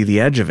not see the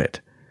edge of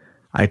it.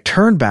 I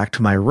turned back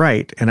to my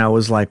right and I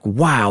was like,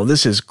 wow,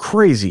 this is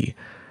crazy.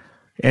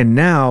 And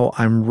now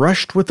I'm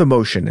rushed with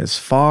emotion as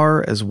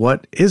far as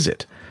what is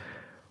it?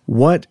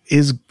 What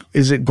is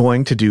it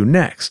going to do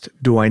next?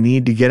 Do I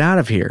need to get out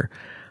of here?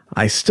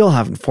 I still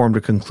haven't formed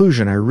a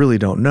conclusion. I really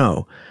don't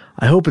know.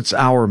 I hope it's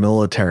our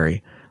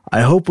military.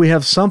 I hope we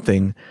have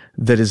something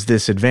that is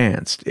this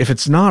advanced. If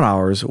it's not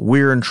ours,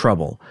 we're in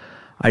trouble.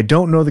 I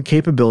don't know the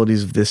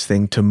capabilities of this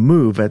thing to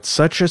move at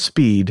such a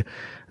speed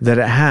that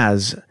it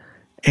has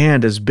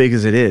and as big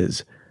as it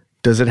is.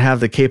 Does it have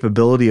the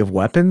capability of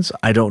weapons?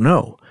 I don't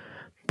know.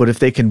 But if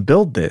they can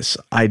build this,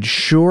 I'd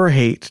sure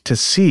hate to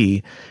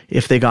see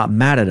if they got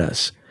mad at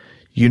us.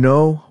 You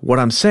know what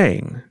I'm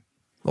saying?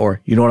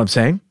 Or, you know what I'm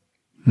saying?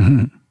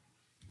 Mm-hmm.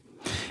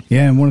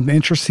 Yeah, and one of the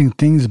interesting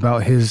things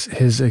about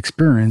his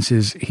experience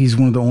is he's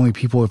one of the only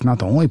people, if not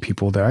the only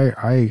people, that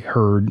I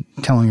heard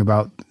telling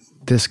about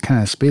this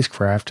kind of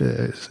spacecraft,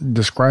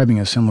 describing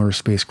a similar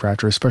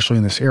spacecraft, or especially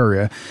in this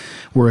area,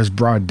 where it's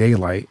broad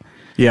daylight.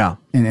 Yeah.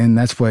 And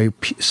that's why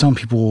some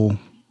people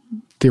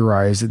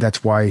theorize that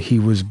that's why he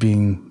was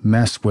being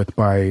messed with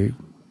by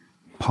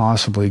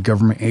possibly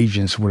government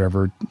agents,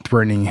 whatever,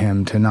 threatening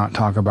him to not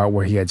talk about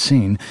what he had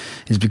seen,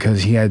 is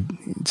because he had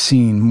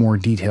seen more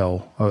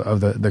detail of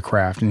the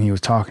craft, and he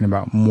was talking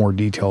about more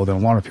detail than a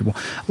lot of people.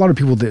 A lot of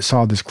people that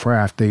saw this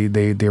craft,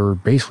 they were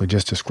basically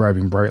just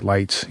describing bright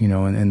lights,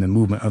 and the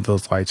movement of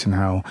those lights and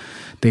how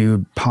they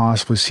would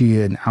possibly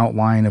see an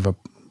outline of a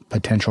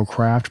potential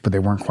craft, but they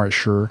weren't quite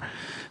sure.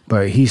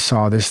 But he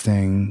saw this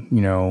thing,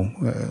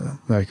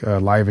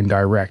 live and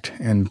direct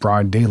in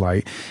broad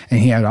daylight. And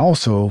he had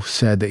also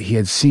said that he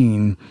had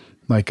seen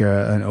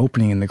an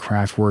opening in the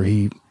craft where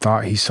he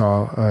thought he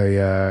saw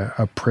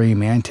a praying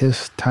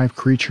mantis type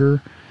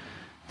creature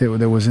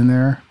that was in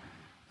there.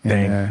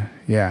 And,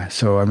 yeah.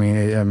 So, I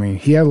mean,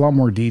 he had a lot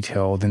more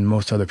detail than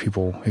most other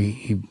people.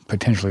 He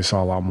potentially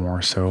saw a lot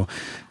more. So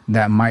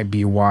that might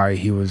be why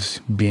he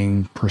was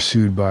being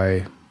pursued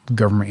by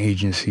government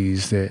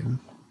agencies that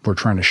were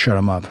trying to shut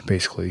him up,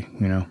 basically,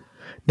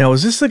 Now,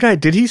 is this the guy,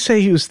 did he say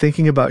he was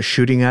thinking about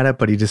shooting at it,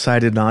 but he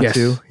decided not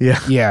to?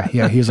 Yeah.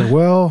 He was like,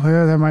 well,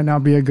 that might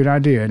not be a good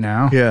idea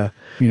now. Yeah.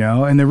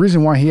 And the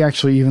reason why he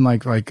actually even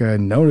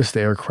noticed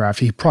the aircraft,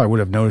 he probably would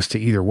have noticed it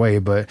either way,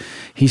 but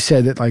he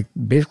said that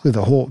basically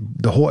the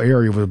whole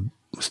area would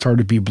start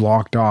to be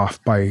blocked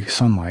off by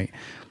sunlight.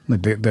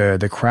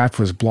 The craft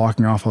was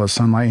blocking off all the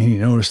sunlight, and he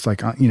noticed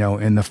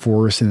in the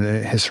forest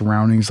and his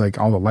surroundings,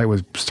 all the light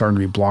was starting to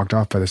be blocked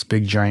off by this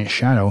big giant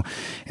shadow.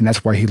 And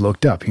that's why he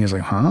looked up. He was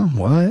like, huh,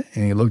 what?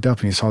 And he looked up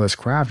and he saw this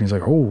craft, and he's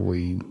like,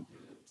 holy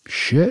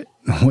shit.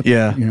 What,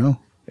 And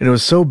it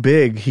was so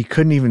big, he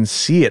couldn't even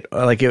see it.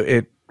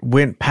 It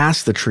went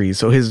past the trees.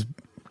 So his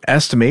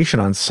estimation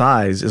on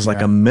size is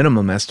a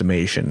minimum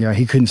estimation. Yeah,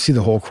 he couldn't see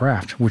the whole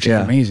craft, which is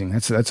amazing.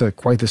 That's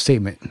quite the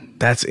statement.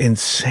 That's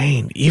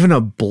insane. Even a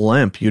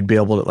blimp, you'd be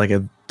able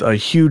to, a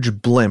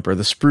huge blimp or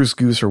the spruce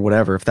goose or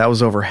whatever, if that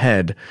was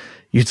overhead,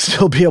 you'd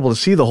still be able to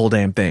see the whole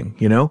damn thing,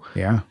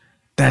 Yeah.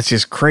 That's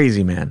just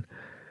crazy, man.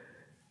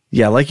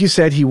 Yeah, like you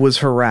said, he was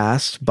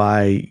harassed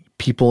by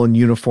people in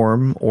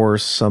uniform, or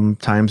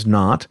sometimes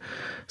not.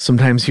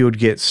 Sometimes he would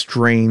get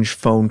strange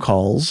phone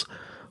calls,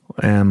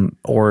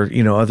 or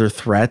other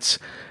threats.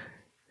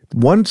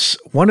 One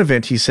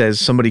event, he says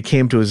somebody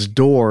came to his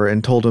door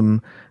and told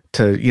him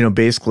to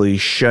basically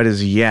shut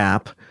his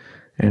yap,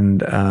 and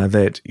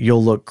that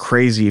you'll look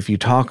crazy if you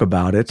talk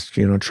about it,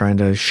 trying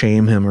to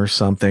shame him or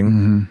something.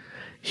 Mm-hmm.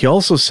 He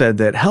also said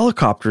that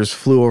helicopters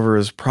flew over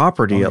his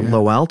property at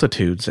low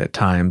altitudes at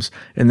times,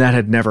 and that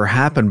had never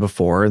happened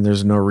before, and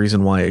there's no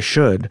reason why it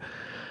should.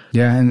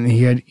 Yeah, and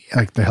he had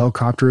the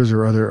helicopters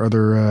or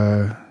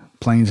other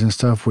planes and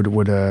stuff would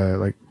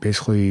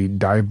basically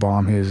dive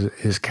bomb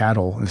his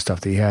cattle and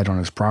stuff that he had on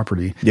his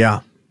property.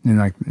 Yeah.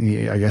 And I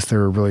guess they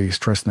were really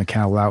stressing the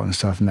cattle out and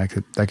stuff, and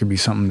that could be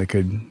something that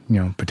could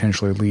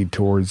potentially lead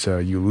towards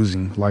you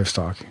losing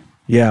livestock.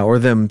 Yeah, or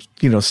them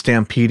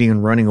stampeding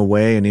and running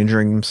away and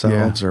injuring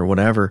themselves or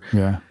whatever.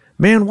 Yeah.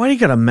 Man, why do you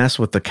gotta mess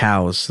with the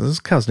cows? Those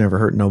cows never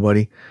hurt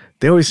nobody.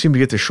 They always seem to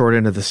get the short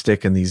end of the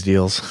stick in these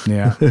deals.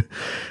 Yeah.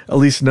 At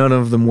least none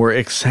of them were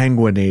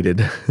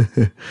exsanguinated.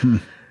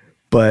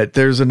 But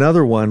there's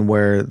another one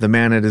where the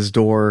man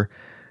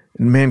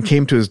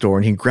came to his door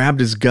and he grabbed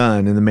his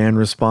gun, and the man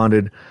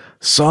responded,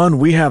 "Son,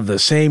 we have the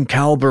same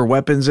caliber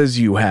weapons as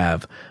you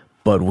have,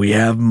 but we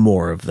have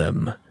more of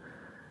them.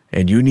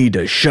 And you need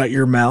to shut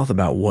your mouth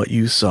about what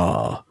you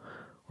saw,"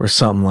 or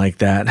something like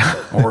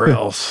that. Or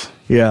else.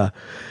 Yeah.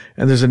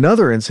 And there's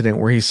another incident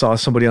where he saw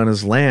somebody on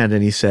his land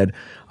and he said,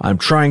 "I'm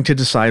trying to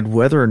decide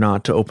whether or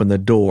not to open the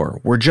door.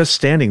 We're just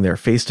standing there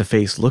face to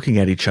face looking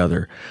at each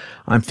other.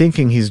 I'm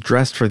thinking he's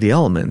dressed for the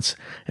elements,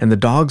 and the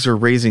dogs are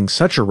raising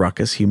such a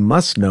ruckus he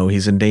must know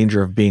he's in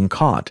danger of being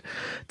caught.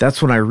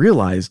 That's when I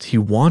realized he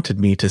wanted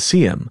me to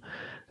see him.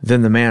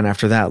 Then the man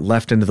after that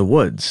left into the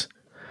woods."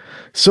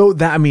 So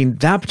that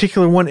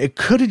particular one, it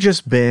could have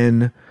just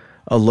been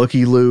a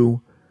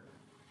looky-loo,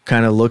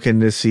 kind of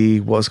looking to see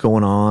what's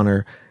going on,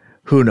 or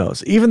who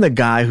knows. Even the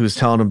guy who's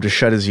telling him to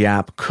shut his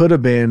yap could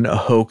have been a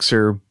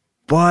hoaxer,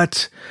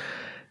 but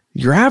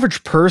your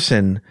average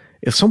person,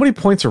 if somebody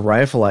points a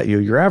rifle at you,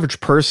 your average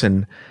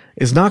person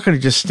is not going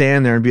to just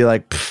stand there and be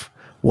like,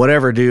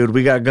 whatever, dude,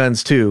 we got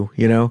guns too,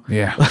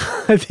 Yeah.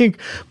 I think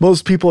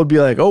most people would be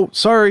like, "Oh,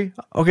 sorry.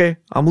 Okay,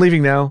 I'm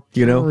leaving now,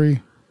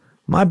 Sorry.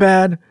 My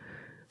bad."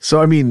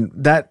 So,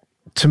 that,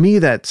 to me,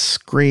 that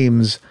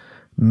screams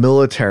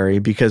military,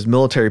 because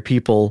military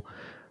people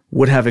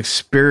would have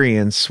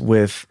experience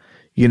with,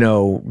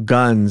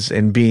 guns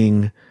and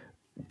being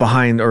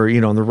behind, or,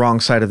 on the wrong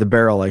side of the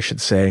barrel, I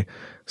should say.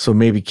 So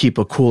maybe keep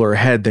a cooler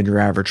head than your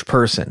average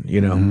person,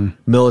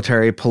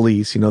 military,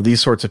 police,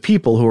 these sorts of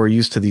people who are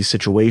used to these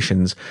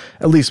situations,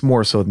 at least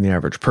more so than the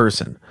average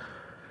person.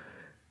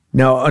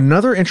 Now,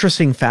 another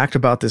interesting fact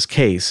about this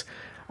case,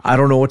 I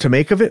don't know what to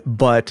make of it,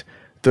 but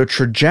the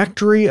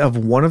trajectory of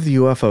one of the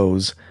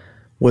UFOs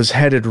was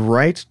headed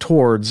right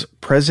towards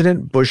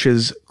President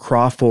Bush's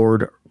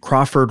Crawford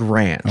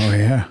Ranch. Oh,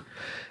 yeah.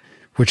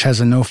 Which has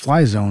a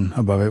no-fly zone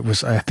above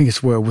it. I think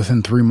it's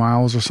within 3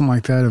 miles or something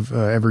like that of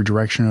every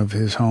direction of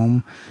his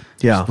home.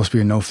 Yeah. It's supposed to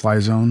be a no-fly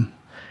zone.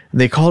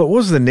 They called it, what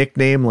was the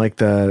nickname? Like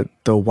the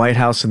White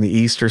House in the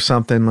East or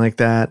something like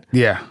that.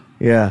 Yeah.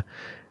 Yeah.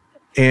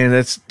 And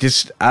that's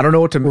just, I don't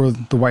know what to... Or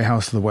the White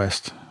House of the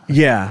West.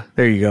 Yeah,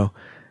 there you go.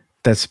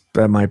 That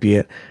might be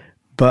it.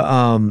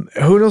 But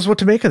who knows what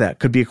to make of that?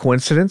 Could be a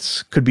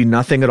coincidence. Could be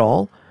nothing at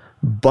all.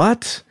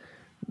 But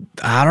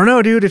I don't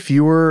know, dude. If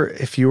you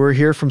were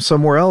here from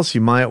somewhere else,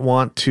 you might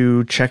want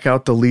to check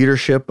out the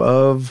leadership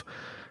of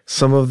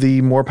some of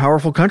the more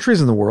powerful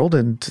countries in the world.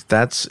 And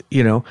that's,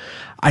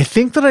 I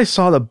think that I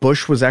saw that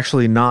Bush was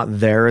actually not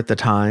there at the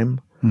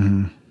time.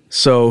 Mm-hmm.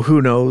 So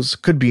who knows?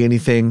 Could be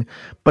anything.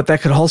 But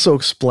that could also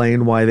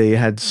explain why they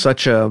had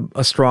such a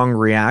strong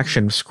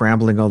reaction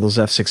scrambling all those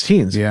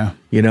F-16s. Yeah.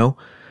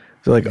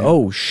 They're like,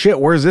 oh shit,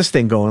 where's this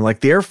thing going? Like,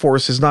 the Air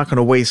Force is not going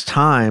to waste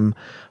time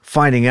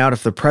finding out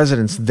if the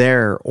president's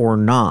there or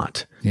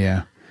not.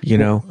 Yeah.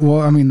 Well,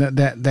 I mean,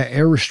 that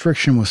air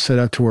restriction was set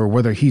up to where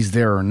whether he's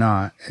there or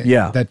not,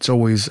 that's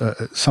always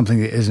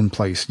something that is in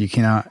place. You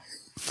cannot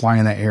fly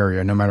in that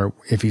area no matter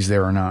if he's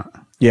there or not.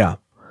 Yeah.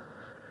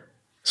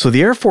 So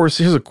the Air Force,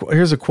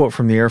 here's a quote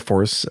from the Air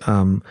Force.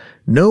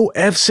 No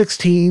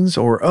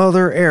F-16s or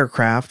other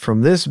aircraft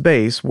from this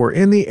base were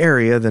in the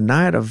area the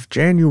night of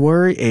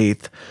January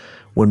 8th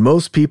when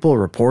most people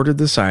reported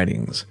the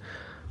sightings.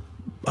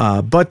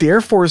 But the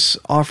Air Force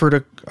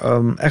offered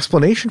an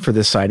explanation for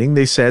this sighting.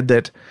 They said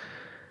that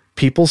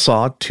people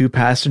saw two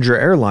passenger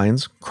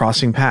airlines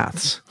crossing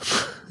paths.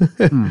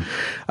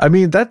 I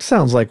mean, that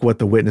sounds like what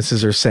the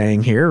witnesses are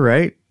saying here,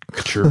 right?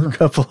 Sure. A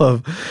couple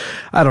of,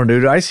 I don't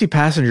know. I see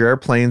passenger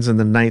airplanes in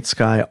the night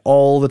sky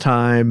all the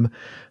time,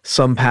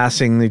 some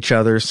passing each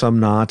other, some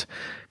not.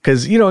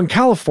 Because, in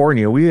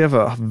California, we have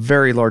a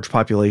very large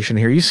population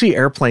here. You see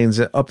airplanes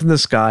up in the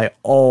sky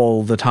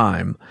all the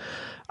time.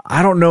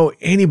 I don't know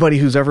anybody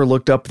who's ever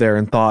looked up there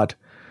and thought,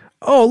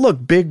 oh,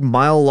 look, big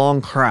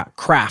mile-long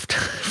craft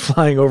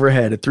flying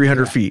overhead at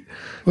 300 feet.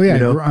 Well,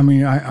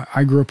 yeah,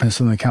 I grew up in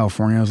Southern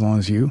California along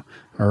with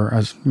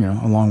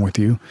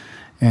you.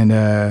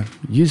 And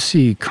you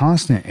see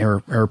constant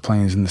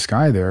airplanes in the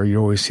sky there. You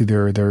always see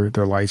their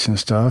lights and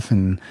stuff.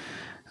 And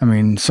I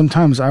mean,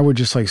 sometimes I would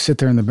just like sit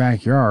there in the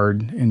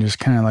backyard and just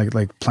kind of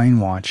like plane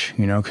watch,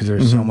 because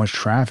there's so much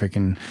traffic.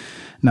 And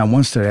not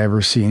once did I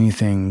ever see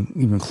anything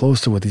even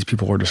close to what these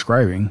people were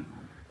describing.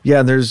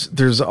 Yeah,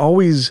 there's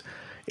always,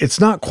 it's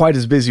not quite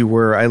as busy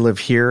where I live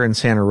here in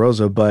Santa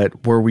Rosa,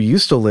 but where we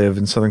used to live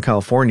in Southern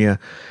California,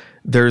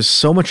 there's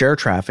so much air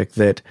traffic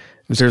that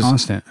there's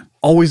constant.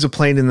 Always a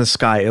plane in the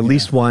sky, at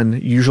least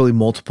one, usually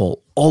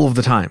multiple, all of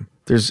the time.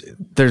 There's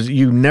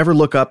you never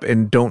look up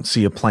and don't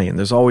see a plane.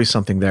 There's always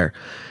something there.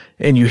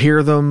 And you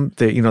hear them,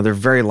 they're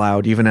very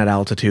loud, even at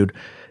altitude.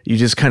 You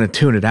just kind of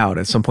tune it out.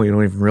 At some point, you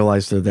don't even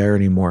realize they're there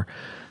anymore.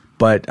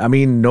 But I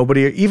mean,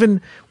 nobody, even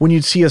when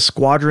you'd see a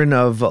squadron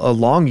of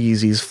long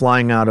Yeezys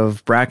flying out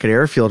of Brackett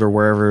Airfield or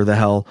wherever the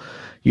hell,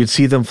 you'd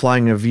see them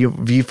flying in a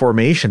V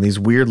formation, these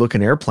weird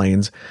looking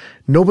airplanes.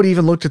 Nobody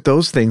even looked at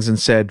those things and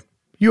said,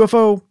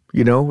 UFO,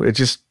 it's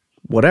just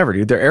whatever,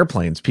 dude. They're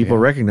airplanes. People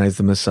recognize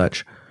them as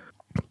such.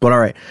 But all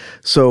right.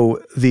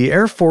 So the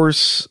Air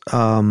Force,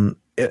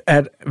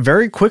 at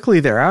very quickly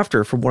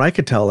thereafter, from what I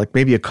could tell, like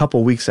maybe a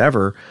couple weeks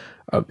a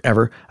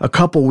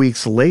couple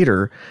weeks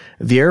later,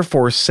 the Air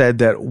Force said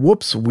that,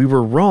 whoops, we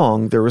were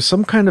wrong. There was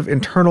some kind of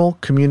internal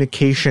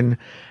communication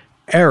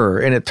error.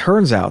 And it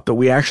turns out that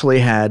we actually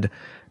had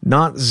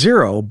not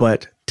 0,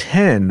 but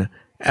 10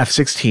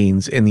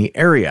 F-16s in the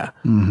area.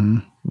 Mm-hmm.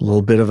 A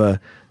little bit of a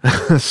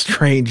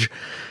strange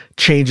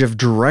change of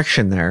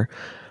direction there,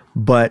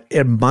 but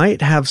it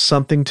might have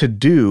something to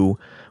do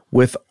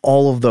with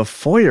all of the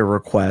FOIA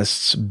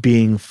requests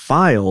being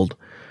filed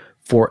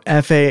for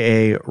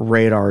FAA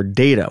radar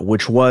data,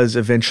 which was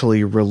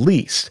eventually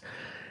released.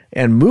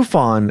 And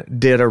MUFON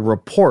did a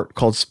report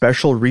called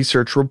Special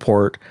Research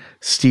Report,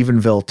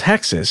 Stephenville,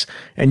 Texas,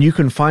 and you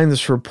can find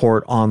this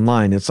report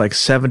online. It's like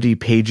 70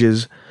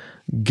 pages,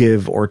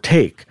 give or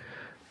take.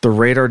 The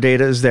radar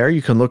data is there.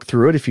 You can look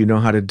through it if you know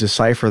how to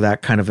decipher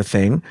that kind of a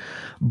thing.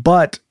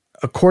 But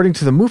according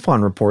to the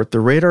MUFON report,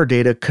 the radar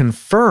data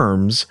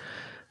confirms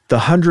the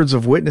hundreds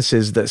of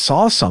witnesses that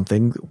saw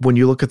something. When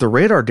you look at the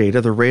radar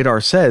data, the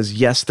radar says,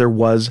 yes, there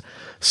was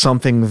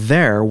something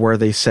there where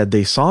they said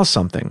they saw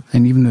something.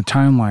 And even the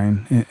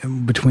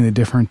timeline between the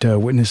different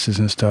witnesses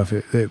and stuff,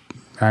 it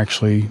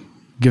actually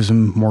gives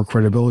them more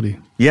credibility.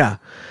 Yeah.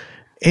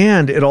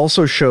 And it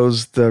also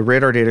shows, the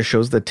radar data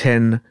shows the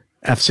 10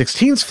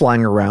 F-16s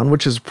flying around,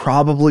 which is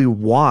probably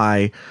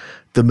why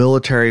the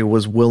military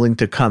was willing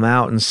to come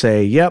out and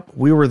say, yep,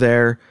 we were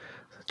there.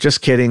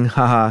 Just kidding.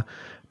 Haha.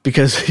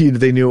 Because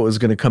they knew it was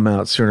going to come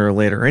out sooner or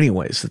later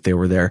anyways, that they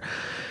were there.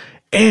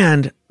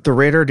 And the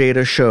radar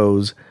data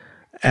shows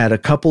at a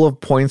couple of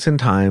points in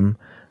time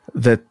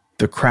that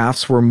the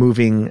crafts were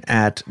moving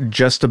at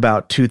just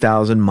about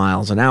 2,000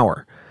 miles an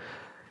hour.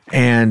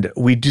 And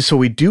we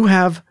do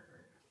have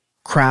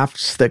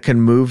crafts that can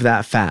move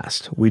that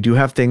fast. We do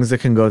have things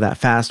that can go that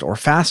fast or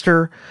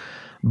faster,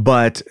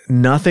 but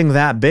nothing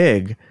that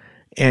big.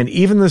 And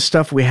even the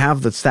stuff we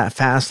have that's that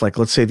fast, like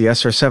let's say the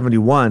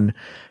SR-71,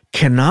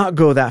 cannot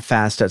go that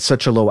fast at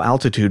such a low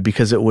altitude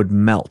because it would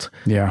melt.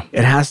 Yeah.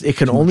 It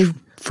can only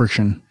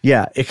friction.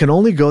 Yeah, it can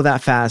only go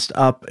that fast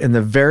up in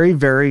the very,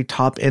 very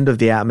top end of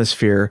the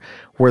atmosphere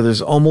where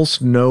there's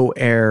almost no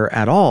air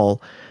at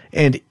all.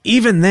 And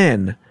even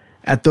then,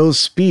 at those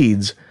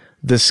speeds,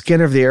 the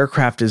skin of the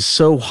aircraft is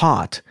so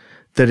hot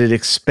that it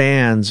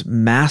expands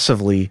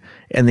massively,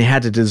 and they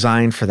had to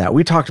design for that.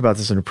 We talked about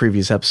this in a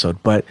previous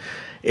episode, but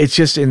it's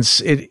just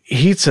it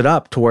heats it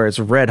up to where it's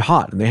red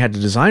hot, and they had to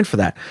design for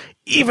that,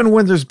 even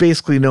when there's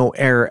basically no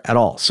air at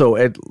all. So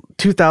at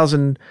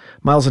 2,000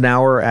 miles an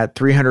hour at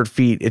 300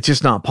 feet, it's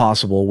just not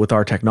possible with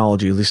our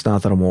technology, at least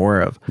not that I'm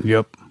aware of.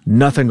 Yep.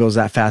 Nothing goes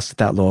that fast at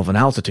that low of an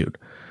altitude.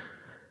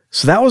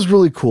 So that was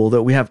really cool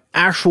that we have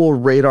actual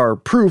radar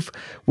proof,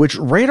 which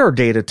radar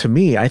data to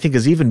me, I think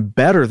is even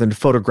better than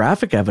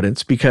photographic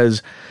evidence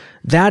because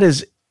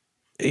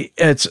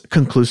it's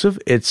conclusive.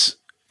 It's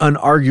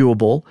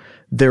unarguable.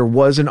 There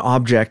was an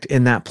object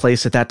in that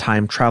place at that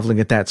time traveling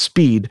at that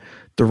speed.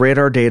 The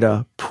radar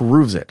data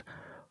proves it.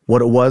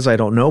 What it was, I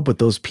don't know, but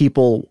those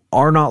people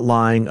are not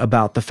lying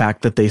about the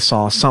fact that they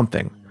saw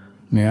something.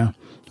 Yeah.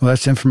 Well,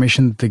 that's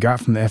information that they got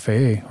from the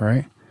FAA,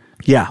 right?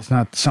 Yeah. It's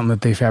not something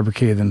that they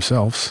fabricated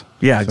themselves.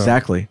 Yeah, so,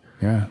 exactly.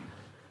 Yeah.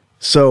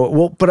 So,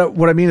 well, but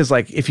what I mean is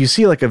like, if you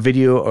see like a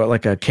video or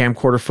like a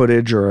camcorder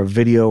footage or a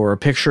video or a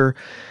picture,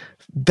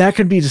 that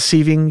can be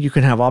deceiving. You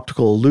can have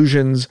optical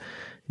illusions.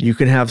 You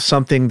can have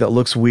something that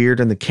looks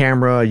weird in the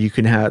camera.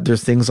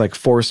 There's things like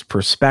forced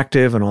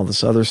perspective and all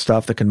this other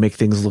stuff that can make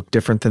things look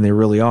different than they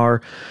really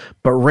are.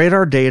 But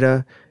radar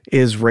data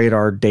is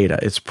radar data.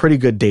 It's pretty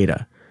good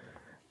data.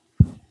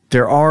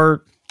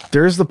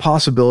 There's the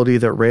possibility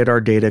that radar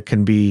data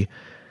can be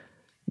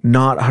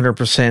not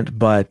 100%,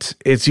 but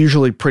it's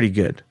usually pretty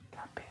good.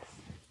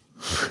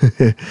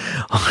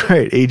 All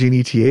right, Agent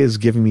ETA is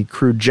giving me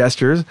crude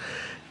gestures.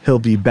 He'll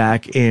be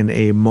back in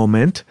a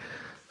moment.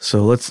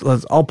 So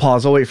I'll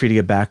pause. I'll wait for you to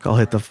get back. I'll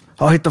hit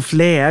the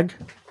flag.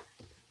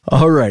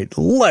 All right,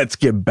 let's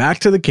get back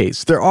to the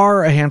case. There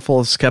are a handful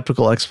of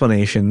skeptical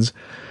explanations,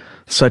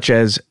 such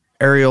as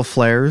aerial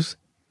flares,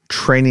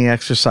 training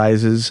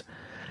exercises,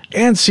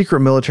 and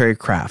secret military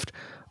craft.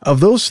 Of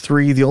those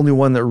three, the only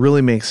one that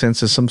really makes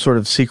sense is some sort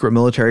of secret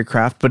military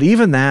craft. But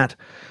even that,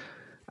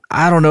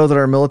 I don't know that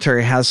our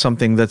military has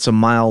something that's a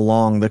mile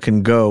long that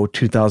can go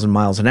 2,000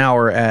 miles an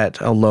hour at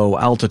a low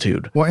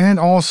altitude. Well, and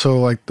also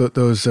like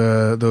those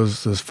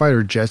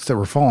fighter jets that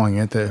were falling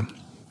at the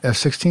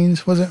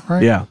F-16s, was it,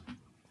 right? Yeah.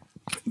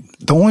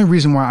 The only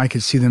reason why I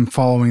could see them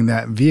following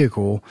that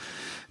vehicle,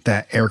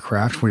 that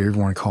aircraft, whatever you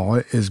want to call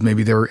it, is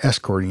maybe they were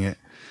escorting it.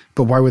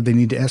 But why would they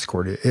need to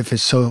escort it? If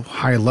it's so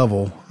high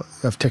level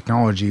of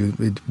technology,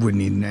 it would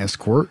need an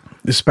escort.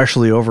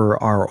 Especially over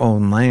our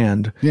own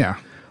land. Yeah.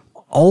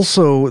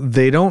 Also,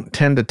 they don't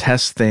tend to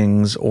test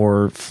things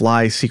or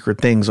fly secret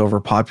things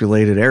over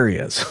populated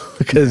areas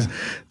because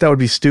that would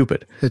be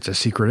stupid. It's a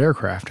secret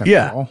aircraft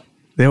after all.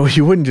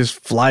 You wouldn't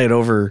just fly it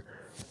over.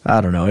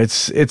 I don't know.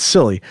 It's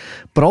silly.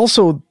 But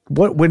also,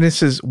 what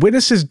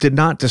witnesses did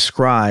not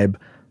describe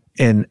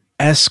an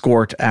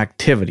escort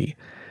activity.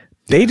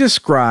 They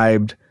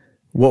described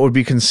what would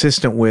be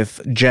consistent with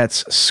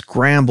jets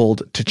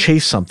scrambled to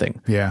chase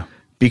something. Yeah.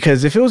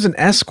 Because if it was an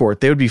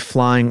escort, they would be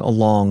flying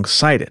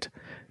alongside it.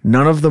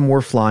 None of them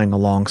were flying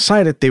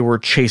alongside it. They were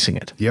chasing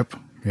it. Yep.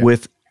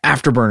 With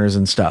afterburners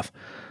and stuff.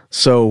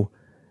 So,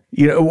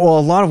 a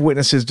lot of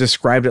witnesses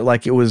described it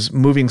like it was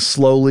moving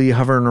slowly,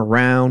 hovering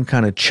around,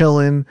 kind of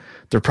chilling.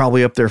 They're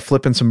probably up there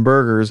flipping some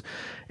burgers.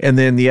 And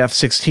then the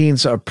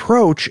F-16s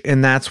approach,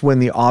 and that's when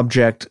the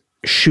object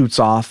shoots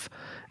off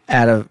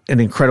at an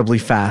incredibly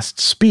fast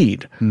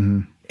speed.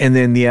 Mm-hmm. And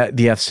then the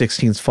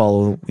F-16s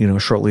follow,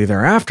 shortly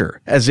thereafter,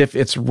 as if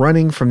it's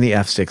running from the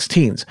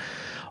F-16s.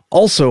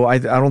 Also, I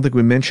don't think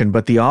we mentioned,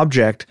 but the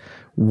object,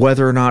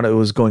 whether or not it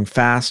was going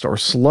fast or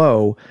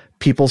slow,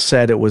 people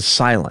said it was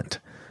silent.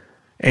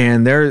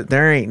 And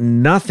there ain't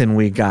nothing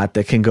we got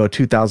that can go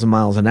 2,000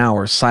 miles an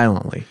hour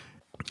silently.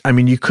 I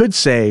mean, you could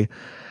say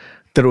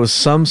that it was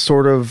some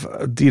sort of,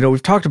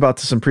 we've talked about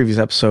this in previous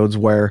episodes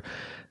where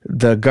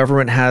the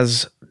government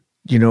has,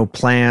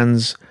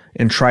 plans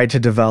and tried to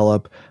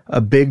develop a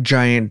big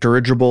giant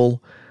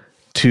dirigible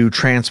to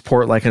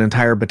transport like an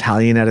entire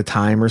battalion at a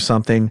time or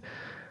something.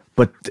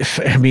 But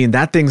I mean,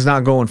 that thing's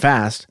not going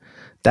fast.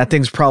 That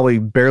thing's probably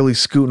barely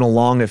scooting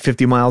along at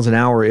 50 miles an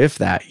hour, if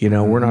that.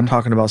 We're not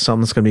talking about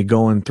something that's going to be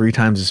going 3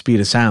 times the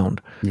speed of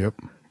sound. Yep.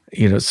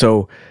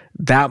 So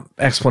that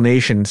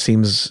explanation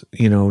seems,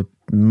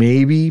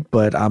 maybe,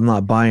 but I'm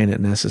not buying it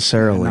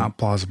necessarily. Not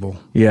plausible.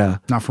 Yeah.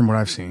 Not from what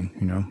I've seen,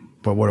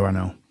 but what do I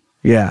know?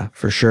 Yeah,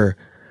 for sure.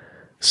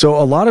 So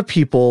a lot of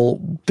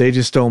people, they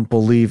just don't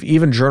believe,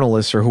 even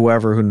journalists or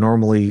whoever who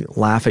normally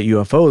laugh at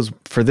UFOs.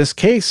 For this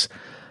case,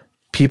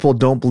 people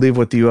don't believe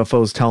what the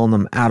UFO is telling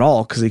them at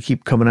all because they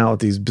keep coming out with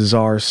these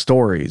bizarre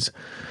stories.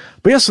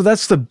 But yeah, so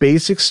that's the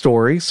basic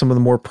story, some of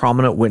the more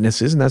prominent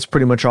witnesses, and that's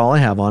pretty much all I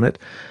have on it.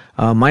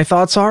 My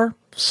thoughts are,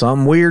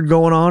 something weird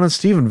going on in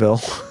Stephenville.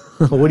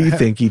 What do you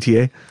think,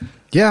 ETA?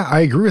 Yeah, I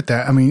agree with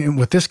that. I mean,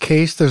 with this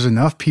case, there's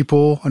enough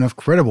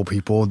credible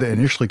people that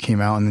initially came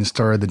out and then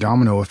started the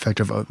domino effect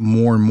of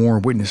more and more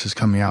witnesses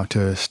coming out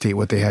to state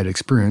what they had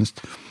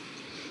experienced.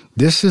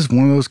 This is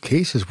one of those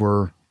cases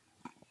where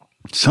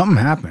something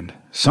happened.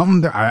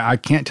 Something that I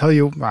can't tell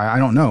you. I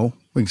don't know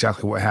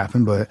exactly what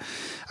happened, but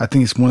I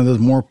think it's one of those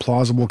more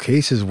plausible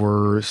cases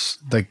where,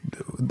 like,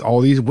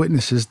 all these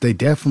witnesses, they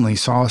definitely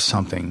saw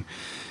something.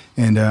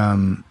 And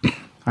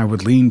I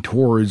would lean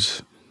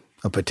towards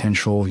a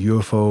potential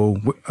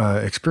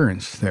UFO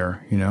experience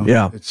there, you know?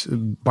 Yeah. It's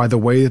by the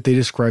way that they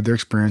describe their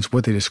experience,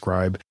 what they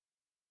describe.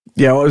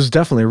 Yeah, well, it was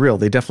definitely real.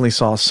 They definitely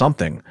saw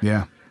something.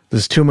 Yeah.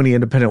 There's too many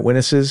independent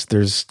witnesses.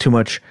 There's too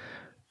much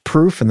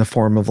proof in the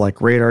form of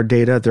like radar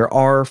data. There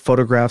are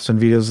photographs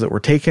and videos that were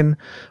taken,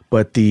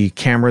 but the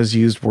cameras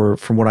used were,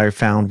 from what I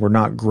found, were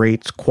not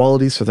great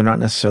quality, so they're not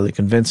necessarily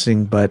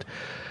convincing, but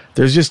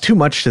there's just too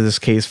much to this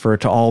case for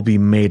it to all be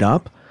made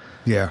up.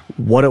 Yeah.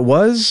 What it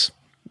was,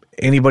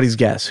 anybody's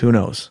guess. Who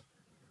knows?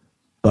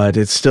 But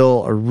it's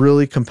still a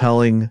really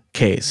compelling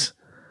case.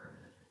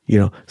 You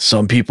know,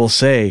 some people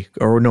say,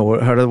 or no,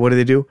 what do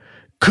they do?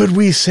 Could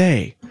we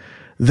say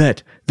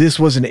that this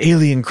was an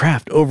alien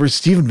craft over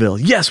Stephenville?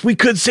 Yes, we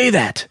could say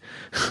that.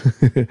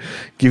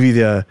 Give you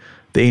the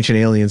ancient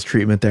aliens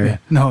treatment there. Yeah.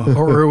 No,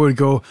 or it would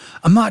go,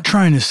 I'm not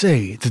trying to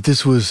say that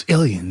this was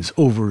aliens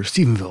over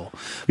Stephenville.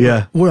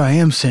 Yeah. What I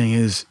am saying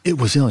is it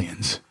was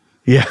aliens.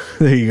 Yeah,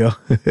 there you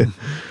go.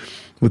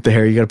 With the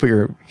hair, you got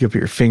to put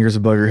your fingers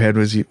above your head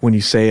when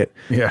you say it.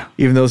 Yeah.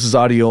 Even though this is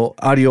audio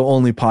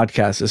only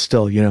podcast, is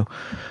still, you know.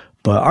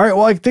 But all right,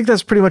 well, I think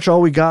that's pretty much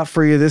all we got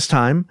for you this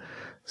time.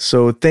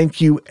 So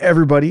thank you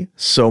everybody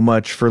so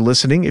much for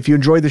listening. If you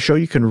enjoyed the show,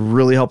 you can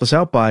really help us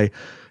out by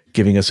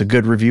giving us a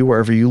good review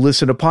wherever you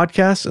listen to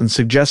podcasts and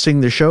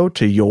suggesting the show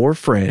to your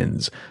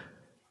friends.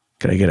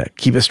 Can I get a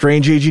keep it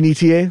strange, Agent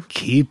ETA?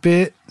 Keep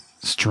it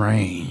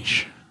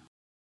strange.